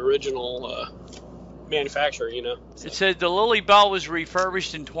the original manufacturer. You know. So. It said the Lily Bell was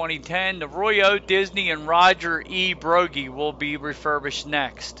refurbished in 2010. The Roy O. Disney and Roger E. Brogy will be refurbished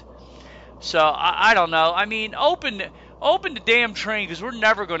next. So I don't know. I mean, open the damn train, because we're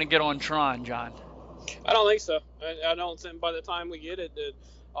never going to get on Tron, John. I don't think so. I don't think by the time we get it, that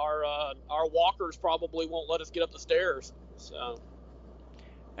our walkers probably won't let us get up the stairs. So.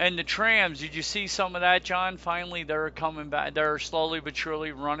 And the trams, did you see some of that, John? Finally, they're coming back. They're slowly but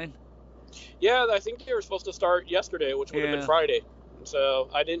surely running. Yeah, I think they were supposed to start yesterday, which would have been Friday. So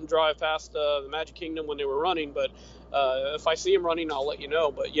I didn't drive past the Magic Kingdom when they were running, but if I see them running, I'll let you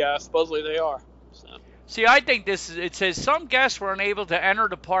know. But yeah, supposedly they are. So. See, I think it says some guests were unable to enter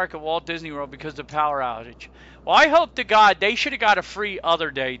the park at Walt Disney World because of power outage. Well, I hope to God they should have got a free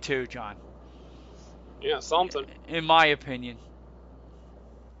other day too, John. Yeah, something. In my opinion.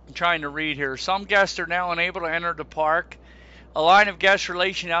 I'm trying to read here. Some guests are now unable to enter the park. A line of guest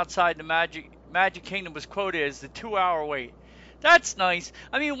relation outside the Magic Kingdom was quoted as the 2-hour wait. That's nice.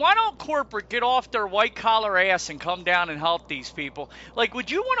 I mean, why don't corporate get off their white-collar ass and come down and help these people? Like, would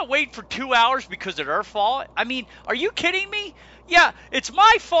you want to wait for 2 hours because of their fault? I mean, are you kidding me? Yeah, it's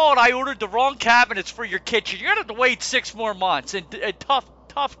my fault I ordered the wrong cabinets for your kitchen. You're going to have to wait 6 more months and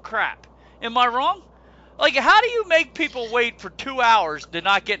tough crap. Am I wrong? Like, how do you make people wait for 2 hours to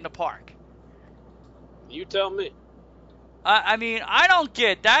not get in the park? You tell me. I mean, I don't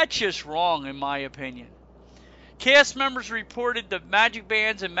get. That's just wrong, in my opinion. Cast members reported the Magic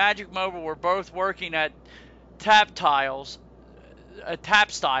Bands and Magic Mobile were both working at tap styles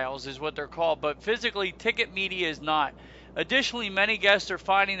is what they're called, but physically Ticket Media is not. Additionally, many guests are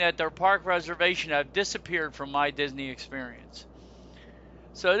finding that their park reservation have disappeared from My Disney Experience.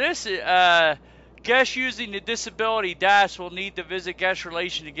 So this guests using the disability DAS will need to visit guest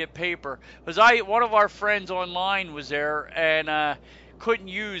relation to get paper. Because one of our friends online was there and couldn't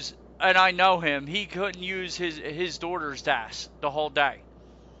use, and I know him, he couldn't use his daughter's DAS the whole day.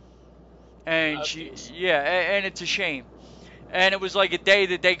 And and it's a shame. And it was like a day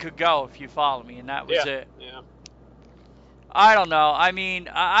that they could go, if you follow me, and that was it. Yeah. I don't know. I mean,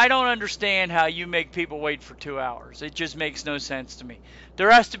 I don't understand how you make people wait for 2 hours. It just makes no sense to me. There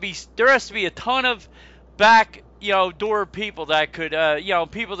has to be a ton of back, door people that could,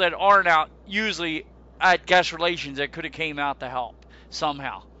 people that aren't out usually at guest relations that could have came out to help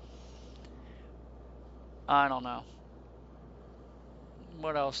somehow. I don't know.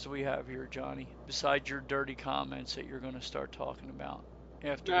 What else do we have here, Johnny? Besides your dirty comments that you're going to start talking about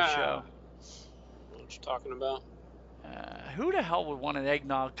after the show. What you talking about? Who the hell would want an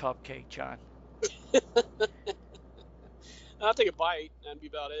eggnog cupcake, John? I'll take a bite. That'd be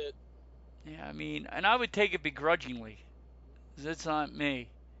about it. Yeah, I mean, and I would take it begrudgingly, 'cause it's not me.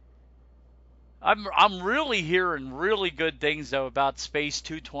 I'm really hearing really good things though about Space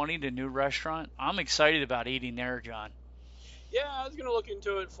 220, the new restaurant. I'm excited about eating there, John. Yeah, I was gonna look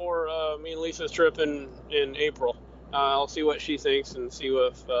into it for me and Lisa's trip in April. I'll see what she thinks and see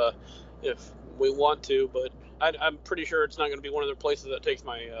if we want to, but I'm pretty sure it's not going to be one of the places that takes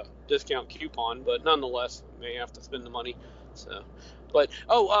my discount coupon. But nonetheless, may have to spend the money. So, but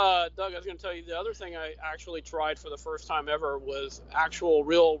Doug, I was going to tell you the other thing I actually tried for the first time ever was actual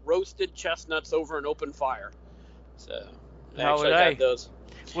real roasted chestnuts over an open fire. So I actually had those.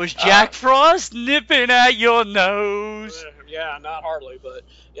 Was Jack Frost nipping at your nose? Yeah, not hardly, but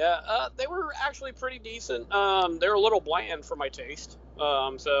yeah, they were actually pretty decent. They were a little bland for my taste.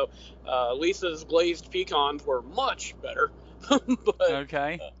 So Lisa's glazed pecans were much better. But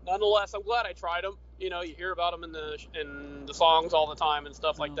okay. Nonetheless, I'm glad I tried them. You know, you hear about them in the songs all the time and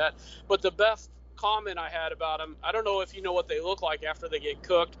stuff like that. But the best comment I had about them, I don't know if you know what they look like after they get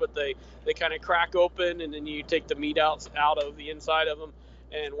cooked, but they kind of crack open and then you take the meat out of the inside of them.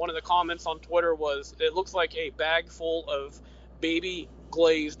 And one of the comments on Twitter was, it looks like a bag full of baby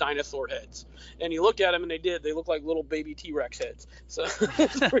glazed dinosaur heads. And you look at them, and they look like little baby T-Rex heads. So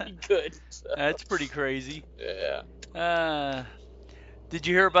it's pretty good. So. That's pretty crazy. Yeah. Did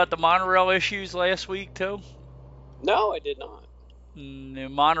you hear about the monorail issues last week, too? No, I did not. The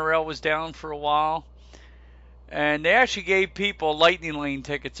monorail was down for a while. And they actually gave people Lightning Lane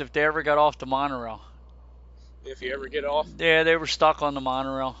tickets if they ever got off the monorail. If you ever get off? Yeah, they were stuck on the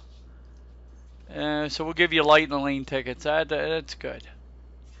monorail. So we'll give you Lightning Lane tickets. That's good.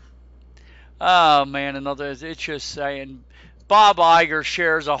 Oh, man, it's just saying. Bob Iger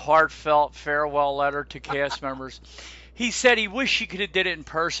shares a heartfelt farewell letter to cast members. He said he wished he could have did it in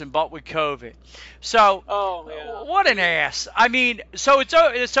person, but with COVID. So, what an ass. I mean, so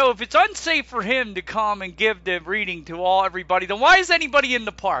if it's unsafe for him to come and give the reading to everybody, then why is anybody in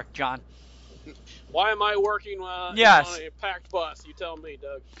the park, John? Why am I working on a packed bus? You tell me,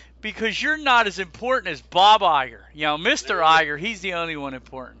 Doug. Because you're not as important as Bob Iger. You know, Mr. Iger, he's the only one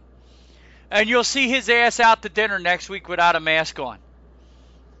important. And you'll see his ass out to dinner next week without a mask on.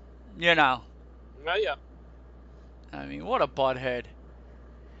 You know. Yeah. I mean, what a butthead.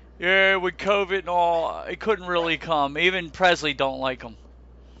 Yeah, with COVID and all, it couldn't really come. Even Presley don't like him.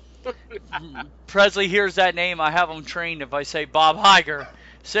 Presley hears that name, I have him trained. If I say Bob Iger,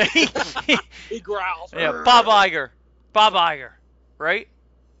 say he growls. Yeah, Bob Iger, right?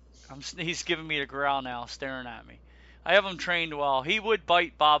 He's giving me the growl now, staring at me. I have him trained well. He would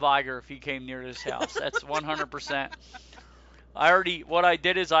bite Bob Iger if he came near this house. That's 100%. What I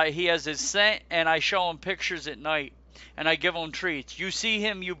did is he has his scent, and I show him pictures at night, and I give him treats. You see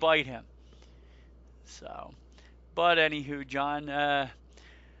him, you bite him. So, but anywho, John,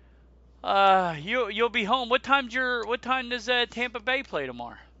 you'll be home. What time does Tampa Bay play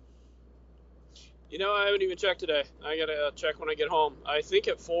tomorrow? You know, I haven't even checked today. I gotta check when I get home. I think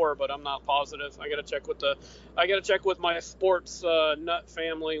at 4, but I'm not positive. I gotta check with my sports nut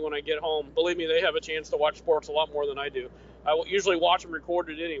family when I get home. Believe me, they have a chance to watch sports a lot more than I do. I usually watch them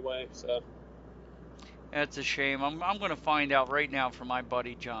recorded anyway. So that's a shame. I'm gonna find out right now from my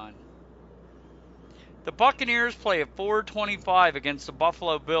buddy John. The Buccaneers play at 4:25 against the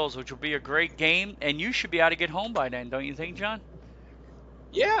Buffalo Bills, which will be a great game, and you should be able to get home by then, don't you think, John?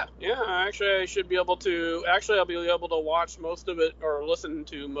 Yeah. Actually, I should be able to. Actually, I'll be able to watch most of it or listen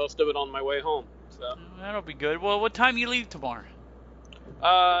to most of it on my way home. So that'll be good. Well, what time you leave tomorrow?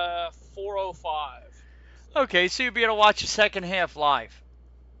 4:05. Okay, so you'll be able to watch the second half live.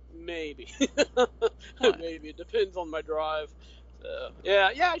 Maybe. Maybe it depends on my drive.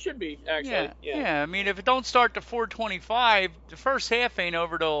 Yeah, I should be actually. Yeah. I mean, if it don't start to 4:25, the first half ain't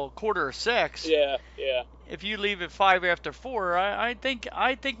over till 5:45. Yeah. If you leave at 5 after 4, I think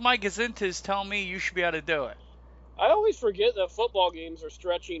Mike Gazinta's telling me you should be able to do it. I always forget that football games are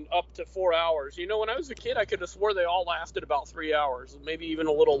stretching up to 4 hours. You know, when I was a kid, I could have swore they all lasted about 3 hours, maybe even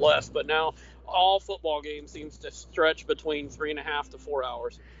a little less. But now all football games seems to stretch between 3.5 to 4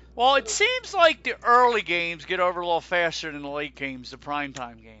 hours. Well, it seems like the early games get over a little faster than the late games, the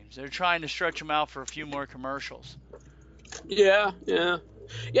primetime games. They're trying to stretch them out for a few more commercials. Yeah.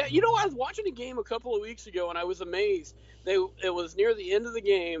 You know, I was watching a game a couple of weeks ago, and I was amazed. It was near the end of the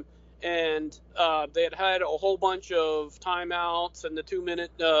game, and they had a whole bunch of timeouts and the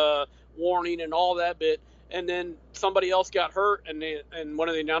 2-minute warning and all that bit. And then somebody else got hurt, and one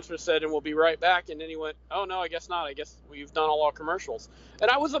of the announcers said, and we'll be right back. And then he went, oh, no, I guess not. I guess we've done all our commercials.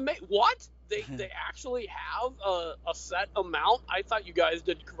 And I was amazed. What? They actually have a set amount? I thought you guys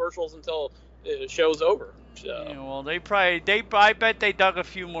did commercials until the show's over. So. Yeah, well, I bet they dug a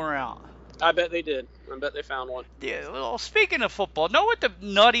few more out. I bet they did. I bet they found one. Yeah, well, speaking of football, know what the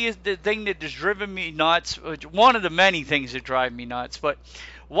nuttiest the thing that has driven me nuts? One of the many things that drive me nuts, but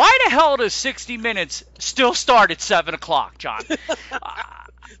why the hell does 60 Minutes still start at 7 o'clock, John?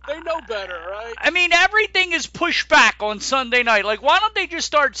 They know better, right? I mean, everything is pushed back on Sunday night. Like, why don't they just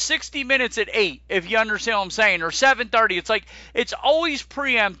start 60 Minutes at 8, if you understand what I'm saying, or 7:30? It's like, it's always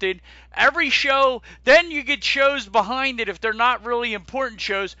preempted. Every show, then you get shows behind it if they're not really important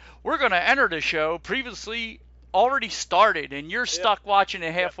shows. We're going to enter the show previously already started, and you're stuck watching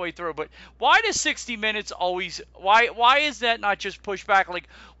it halfway through. But why does 60 Minutes always, why is that not just pushed back? Like,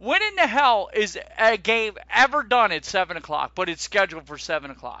 when in the hell is a game ever done at 7 o'clock, but it's scheduled for 7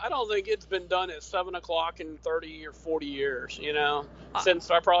 o'clock? I don't think it's been done at 7 o'clock in 30 or 40 years,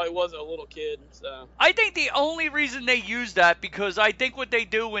 since I probably was a little kid. So I think the only reason they use that, because I think what they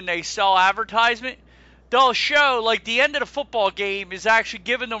do when they sell advertisement, they'll show, like, the end of the football game is actually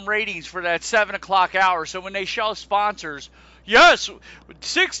giving them ratings for that 7 o'clock hour. So when they show sponsors, yes,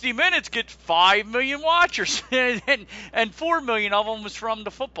 60 Minutes gets 5 million watchers, and 4 million of them was from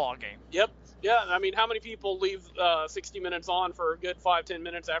the football game. Yep. Yeah, I mean, how many people leave 60 Minutes on for a good 5-10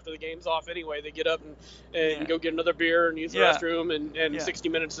 minutes after the game's off anyway? They get up and go get another beer and use the restroom, and 60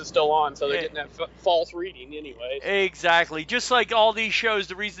 Minutes is still on, so they're getting that false reading anyway. Exactly. Just like all these shows,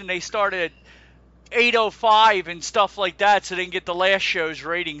 the reason they started 8:05 and stuff like that, so they can get the last show's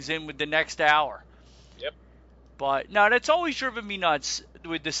ratings in with the next hour. Yep. But no, that's always driven me nuts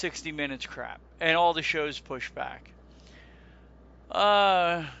with the 60 Minutes crap and all the shows pushed back.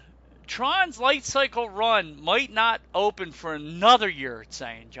 Tron's Light Cycle Run might not open for another year, it's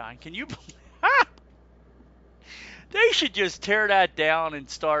saying, John. Can you believe? They should just tear that down and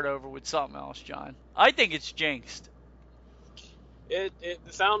start over with something else, John. I think it's jinxed. It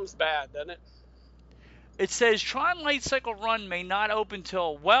sounds bad, doesn't it? It says Tron Light Cycle Run may not open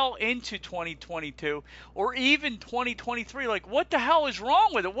till well into 2022 or even 2023. Like, what the hell is wrong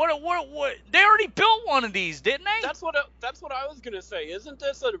with it? What? They already built one of these, didn't they? That's what I was gonna say. Isn't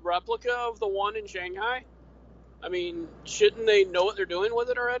this a replica of the one in Shanghai? I mean, shouldn't they know what they're doing with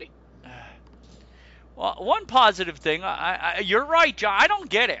it already? Well, one positive thing, you're right, John. I don't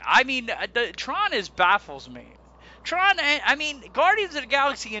get it. I mean, Tron baffles me. Tron, I mean, Guardians of the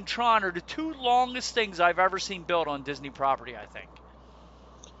Galaxy and Tron are the two longest things I've ever seen built on Disney property, I think.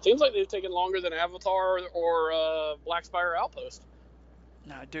 Seems like they've taken longer than Avatar or Black Spire Outpost.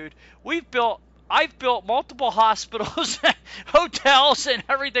 Nah, dude, I've built multiple hospitals, hotels, and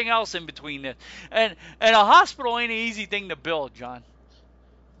everything else in between this. And a hospital ain't an easy thing to build, John.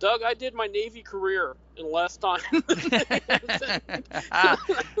 Doug, I did my Navy career in less time.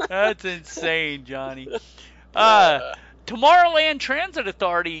 That's insane, Johnny. Tomorrowland Transit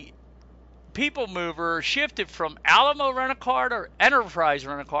Authority People Mover shifted from Alamo Rent-A-Car to Enterprise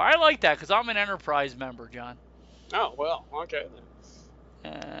Rent-A-Car. I like that because I'm an Enterprise member, John. Oh, well, okay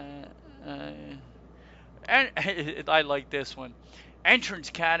then. And I like this one. Entrance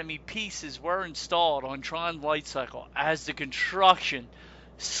Academy pieces were installed on Tron Light Cycle as the construction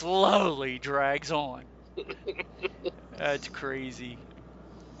slowly drags on. That's crazy.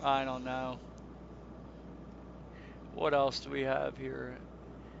 I don't know. What else do we have here?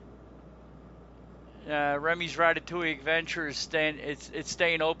 Remy's Ratatouille Adventure is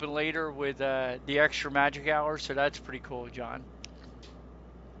staying open later with the extra magic hour, so that's pretty cool, John.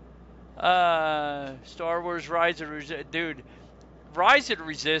 Star Wars Rise of Rise of the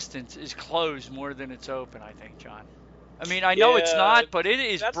Resistance is closed more than it's open, I think, John. I mean, I know it's not, but it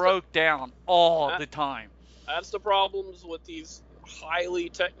is broke down all the time. That's the problems with these highly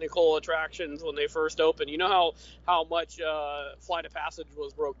technical attractions when they first open. You know how much Flight of Passage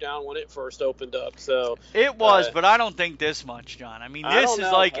was broke down when it first opened up. So it was, but I don't think this much, John. I mean, this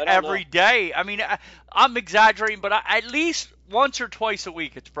is like every day. I mean, I'm exaggerating, but at least once or twice a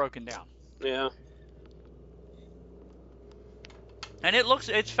week it's broken down. Yeah. And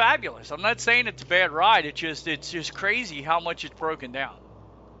it's fabulous. I'm not saying it's a bad ride. It's just crazy how much it's broken down.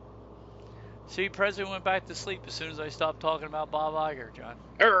 See, President went back to sleep as soon as I stopped talking about Bob Iger, John.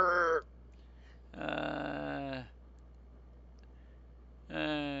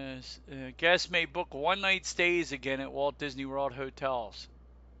 Guests may book one-night stays again at Walt Disney World hotels.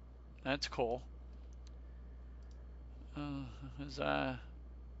 That's cool. I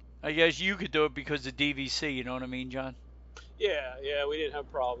guess you could do it because of DVC, you know what I mean, John? Yeah, we didn't have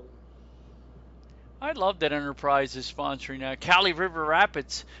a problem. I love that Enterprise is sponsoring Cali River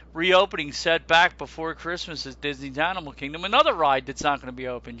Rapids reopening set back before Christmas at Disney's Animal Kingdom. Another ride that's not going to be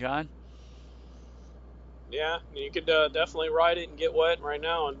open, John. Yeah, you could definitely ride it and get wet right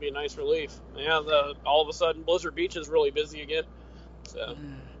now and be a nice relief. Yeah, all of a sudden Blizzard Beach is really busy again. So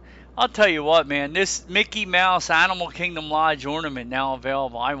I'll tell you what, man. This Mickey Mouse Animal Kingdom Lodge ornament now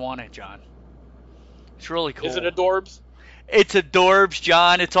available. I want it, John. It's really cool. Is it adorbs? It's adorbs,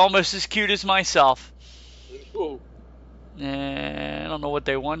 John. It's almost as cute as myself. Ooh. I don't know what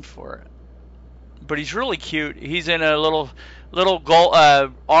they want for it, but he's really cute. He's in a little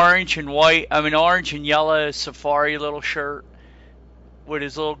gold, orange and white. I mean, orange and yellow safari little shirt with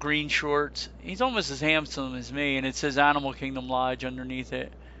his little green shorts. He's almost as handsome as me, and it says Animal Kingdom Lodge underneath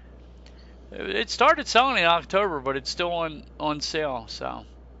it. It started selling in October, but it's still on sale. So,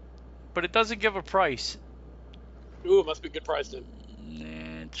 but it doesn't give a price. Ooh, it must be a good price then.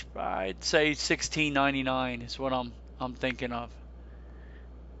 I'd say $16.99 is what I'm thinking of.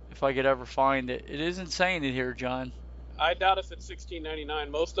 If I could ever find it. It isn't saying it here, John. I doubt if it's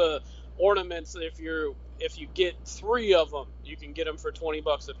 $16.99. Most ornaments, if you get 3 of them, you can get them for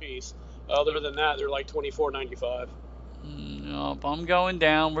 $20 a piece. Other than that, they're like $24.95. Nope, I'm going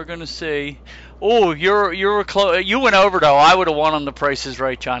down. We're gonna see. Oh, you were close. You went over though. I would have won on the prices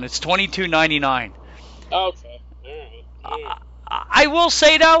right, John. It's $22.99. Okay. All right. I will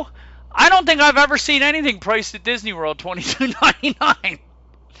say though, I don't think I've ever seen anything priced at Disney World $22.99.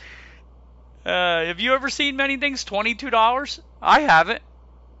 Have you ever seen many things $22? I haven't.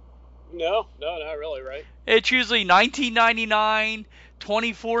 No, not really, right? It's usually $19.99,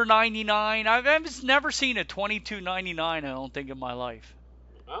 $24.99. I've never seen a $22.99, I don't think, in my life.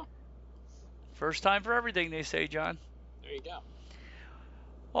 Oh. First time for everything, they say, John. There you go.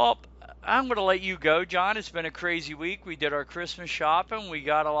 Well, I'm going to let you go, John. It's been a crazy week. We did our Christmas shopping. We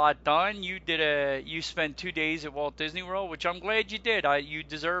got a lot done. You spent 2 days at Walt Disney World, which I'm glad you did. You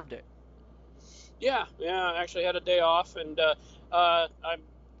deserved it. Yeah. I actually had a day off, and I'm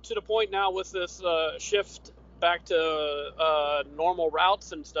to the point now with this shift back to normal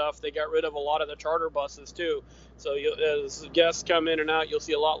routes and stuff. They got rid of a lot of the charter buses too. So as guests come in and out, you'll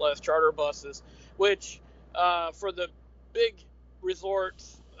see a lot less charter buses, which for the big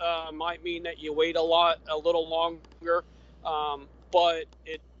resorts might mean that you wait a little longer. But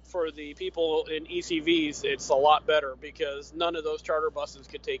for the people in ECVs, it's a lot better because none of those charter buses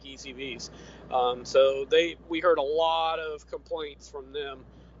could take ECVs. So we heard a lot of complaints from them.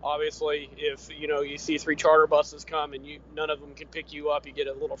 Obviously, if you see 3 charter buses come and none of them can pick you up, you get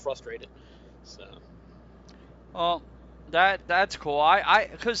a little frustrated. So, well, that's cool.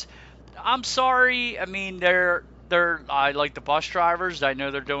 Because I'm sorry. I mean, I like the bus drivers. I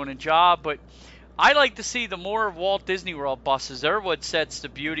know they're doing a job, but I like to see the more of Walt Disney World buses. They're what sets the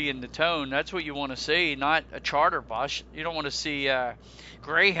beauty and the tone. That's what you want to see, not a charter bus. You don't want to see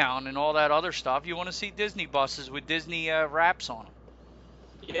Greyhound and all that other stuff. You want to see Disney buses with Disney wraps on them.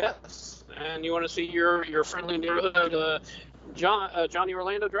 Yes, and you want to see your friendly neighborhood Johnny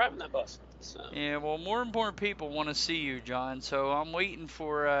Orlando driving that bus. So. Yeah, well, more and more people want to see you, John. So I'm waiting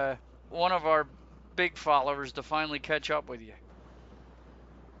for one of our big followers to finally catch up with you.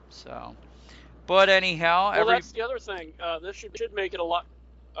 So, but anyhow, well, that's the other thing. This should make it a lot.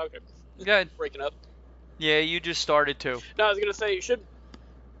 Okay. Good. Breaking up. Yeah, you just started to. No, I was gonna say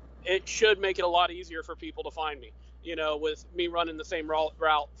it should make it a lot easier for people to find me. With me running the same route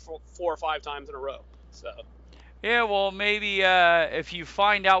 4 or 5 times in a row. So. Yeah, well, maybe if you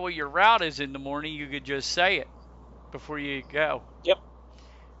find out what your route is in the morning, you could just say it before you go.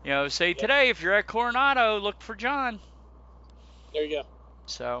 Yep. Say today, if you're at Coronado, look for John. There you go.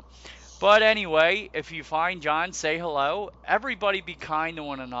 So, but anyway, if you find John, say hello. Everybody be kind to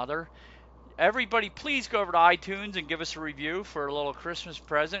one another. Everybody, please go over to iTunes and give us a review for a little Christmas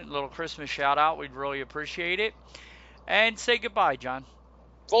present, a little Christmas shout out. We'd really appreciate it. And say goodbye, John.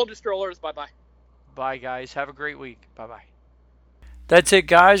 Full to strollers. Bye-bye. Bye, guys. Have a great week. Bye-bye. That's it,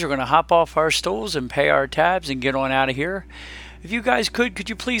 guys. We're going to hop off our stools and pay our tabs and get on out of here. If you guys could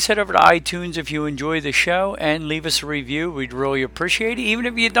you please head over to iTunes if you enjoy the show and leave us a review. We'd really appreciate it. Even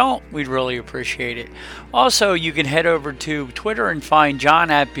if you don't, we'd really appreciate it. Also, you can head over to Twitter and find John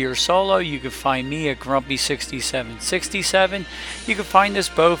at Beer Solo. You can find me at Grumpy6767. You can find us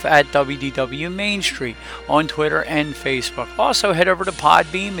both at WDW Main Street on Twitter and Facebook. Also, head over to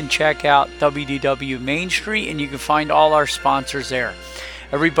Podbeam and check out WDW Main Street, and you can find all our sponsors there.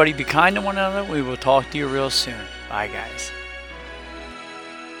 Everybody be kind to one another. We will talk to you real soon. Bye, guys.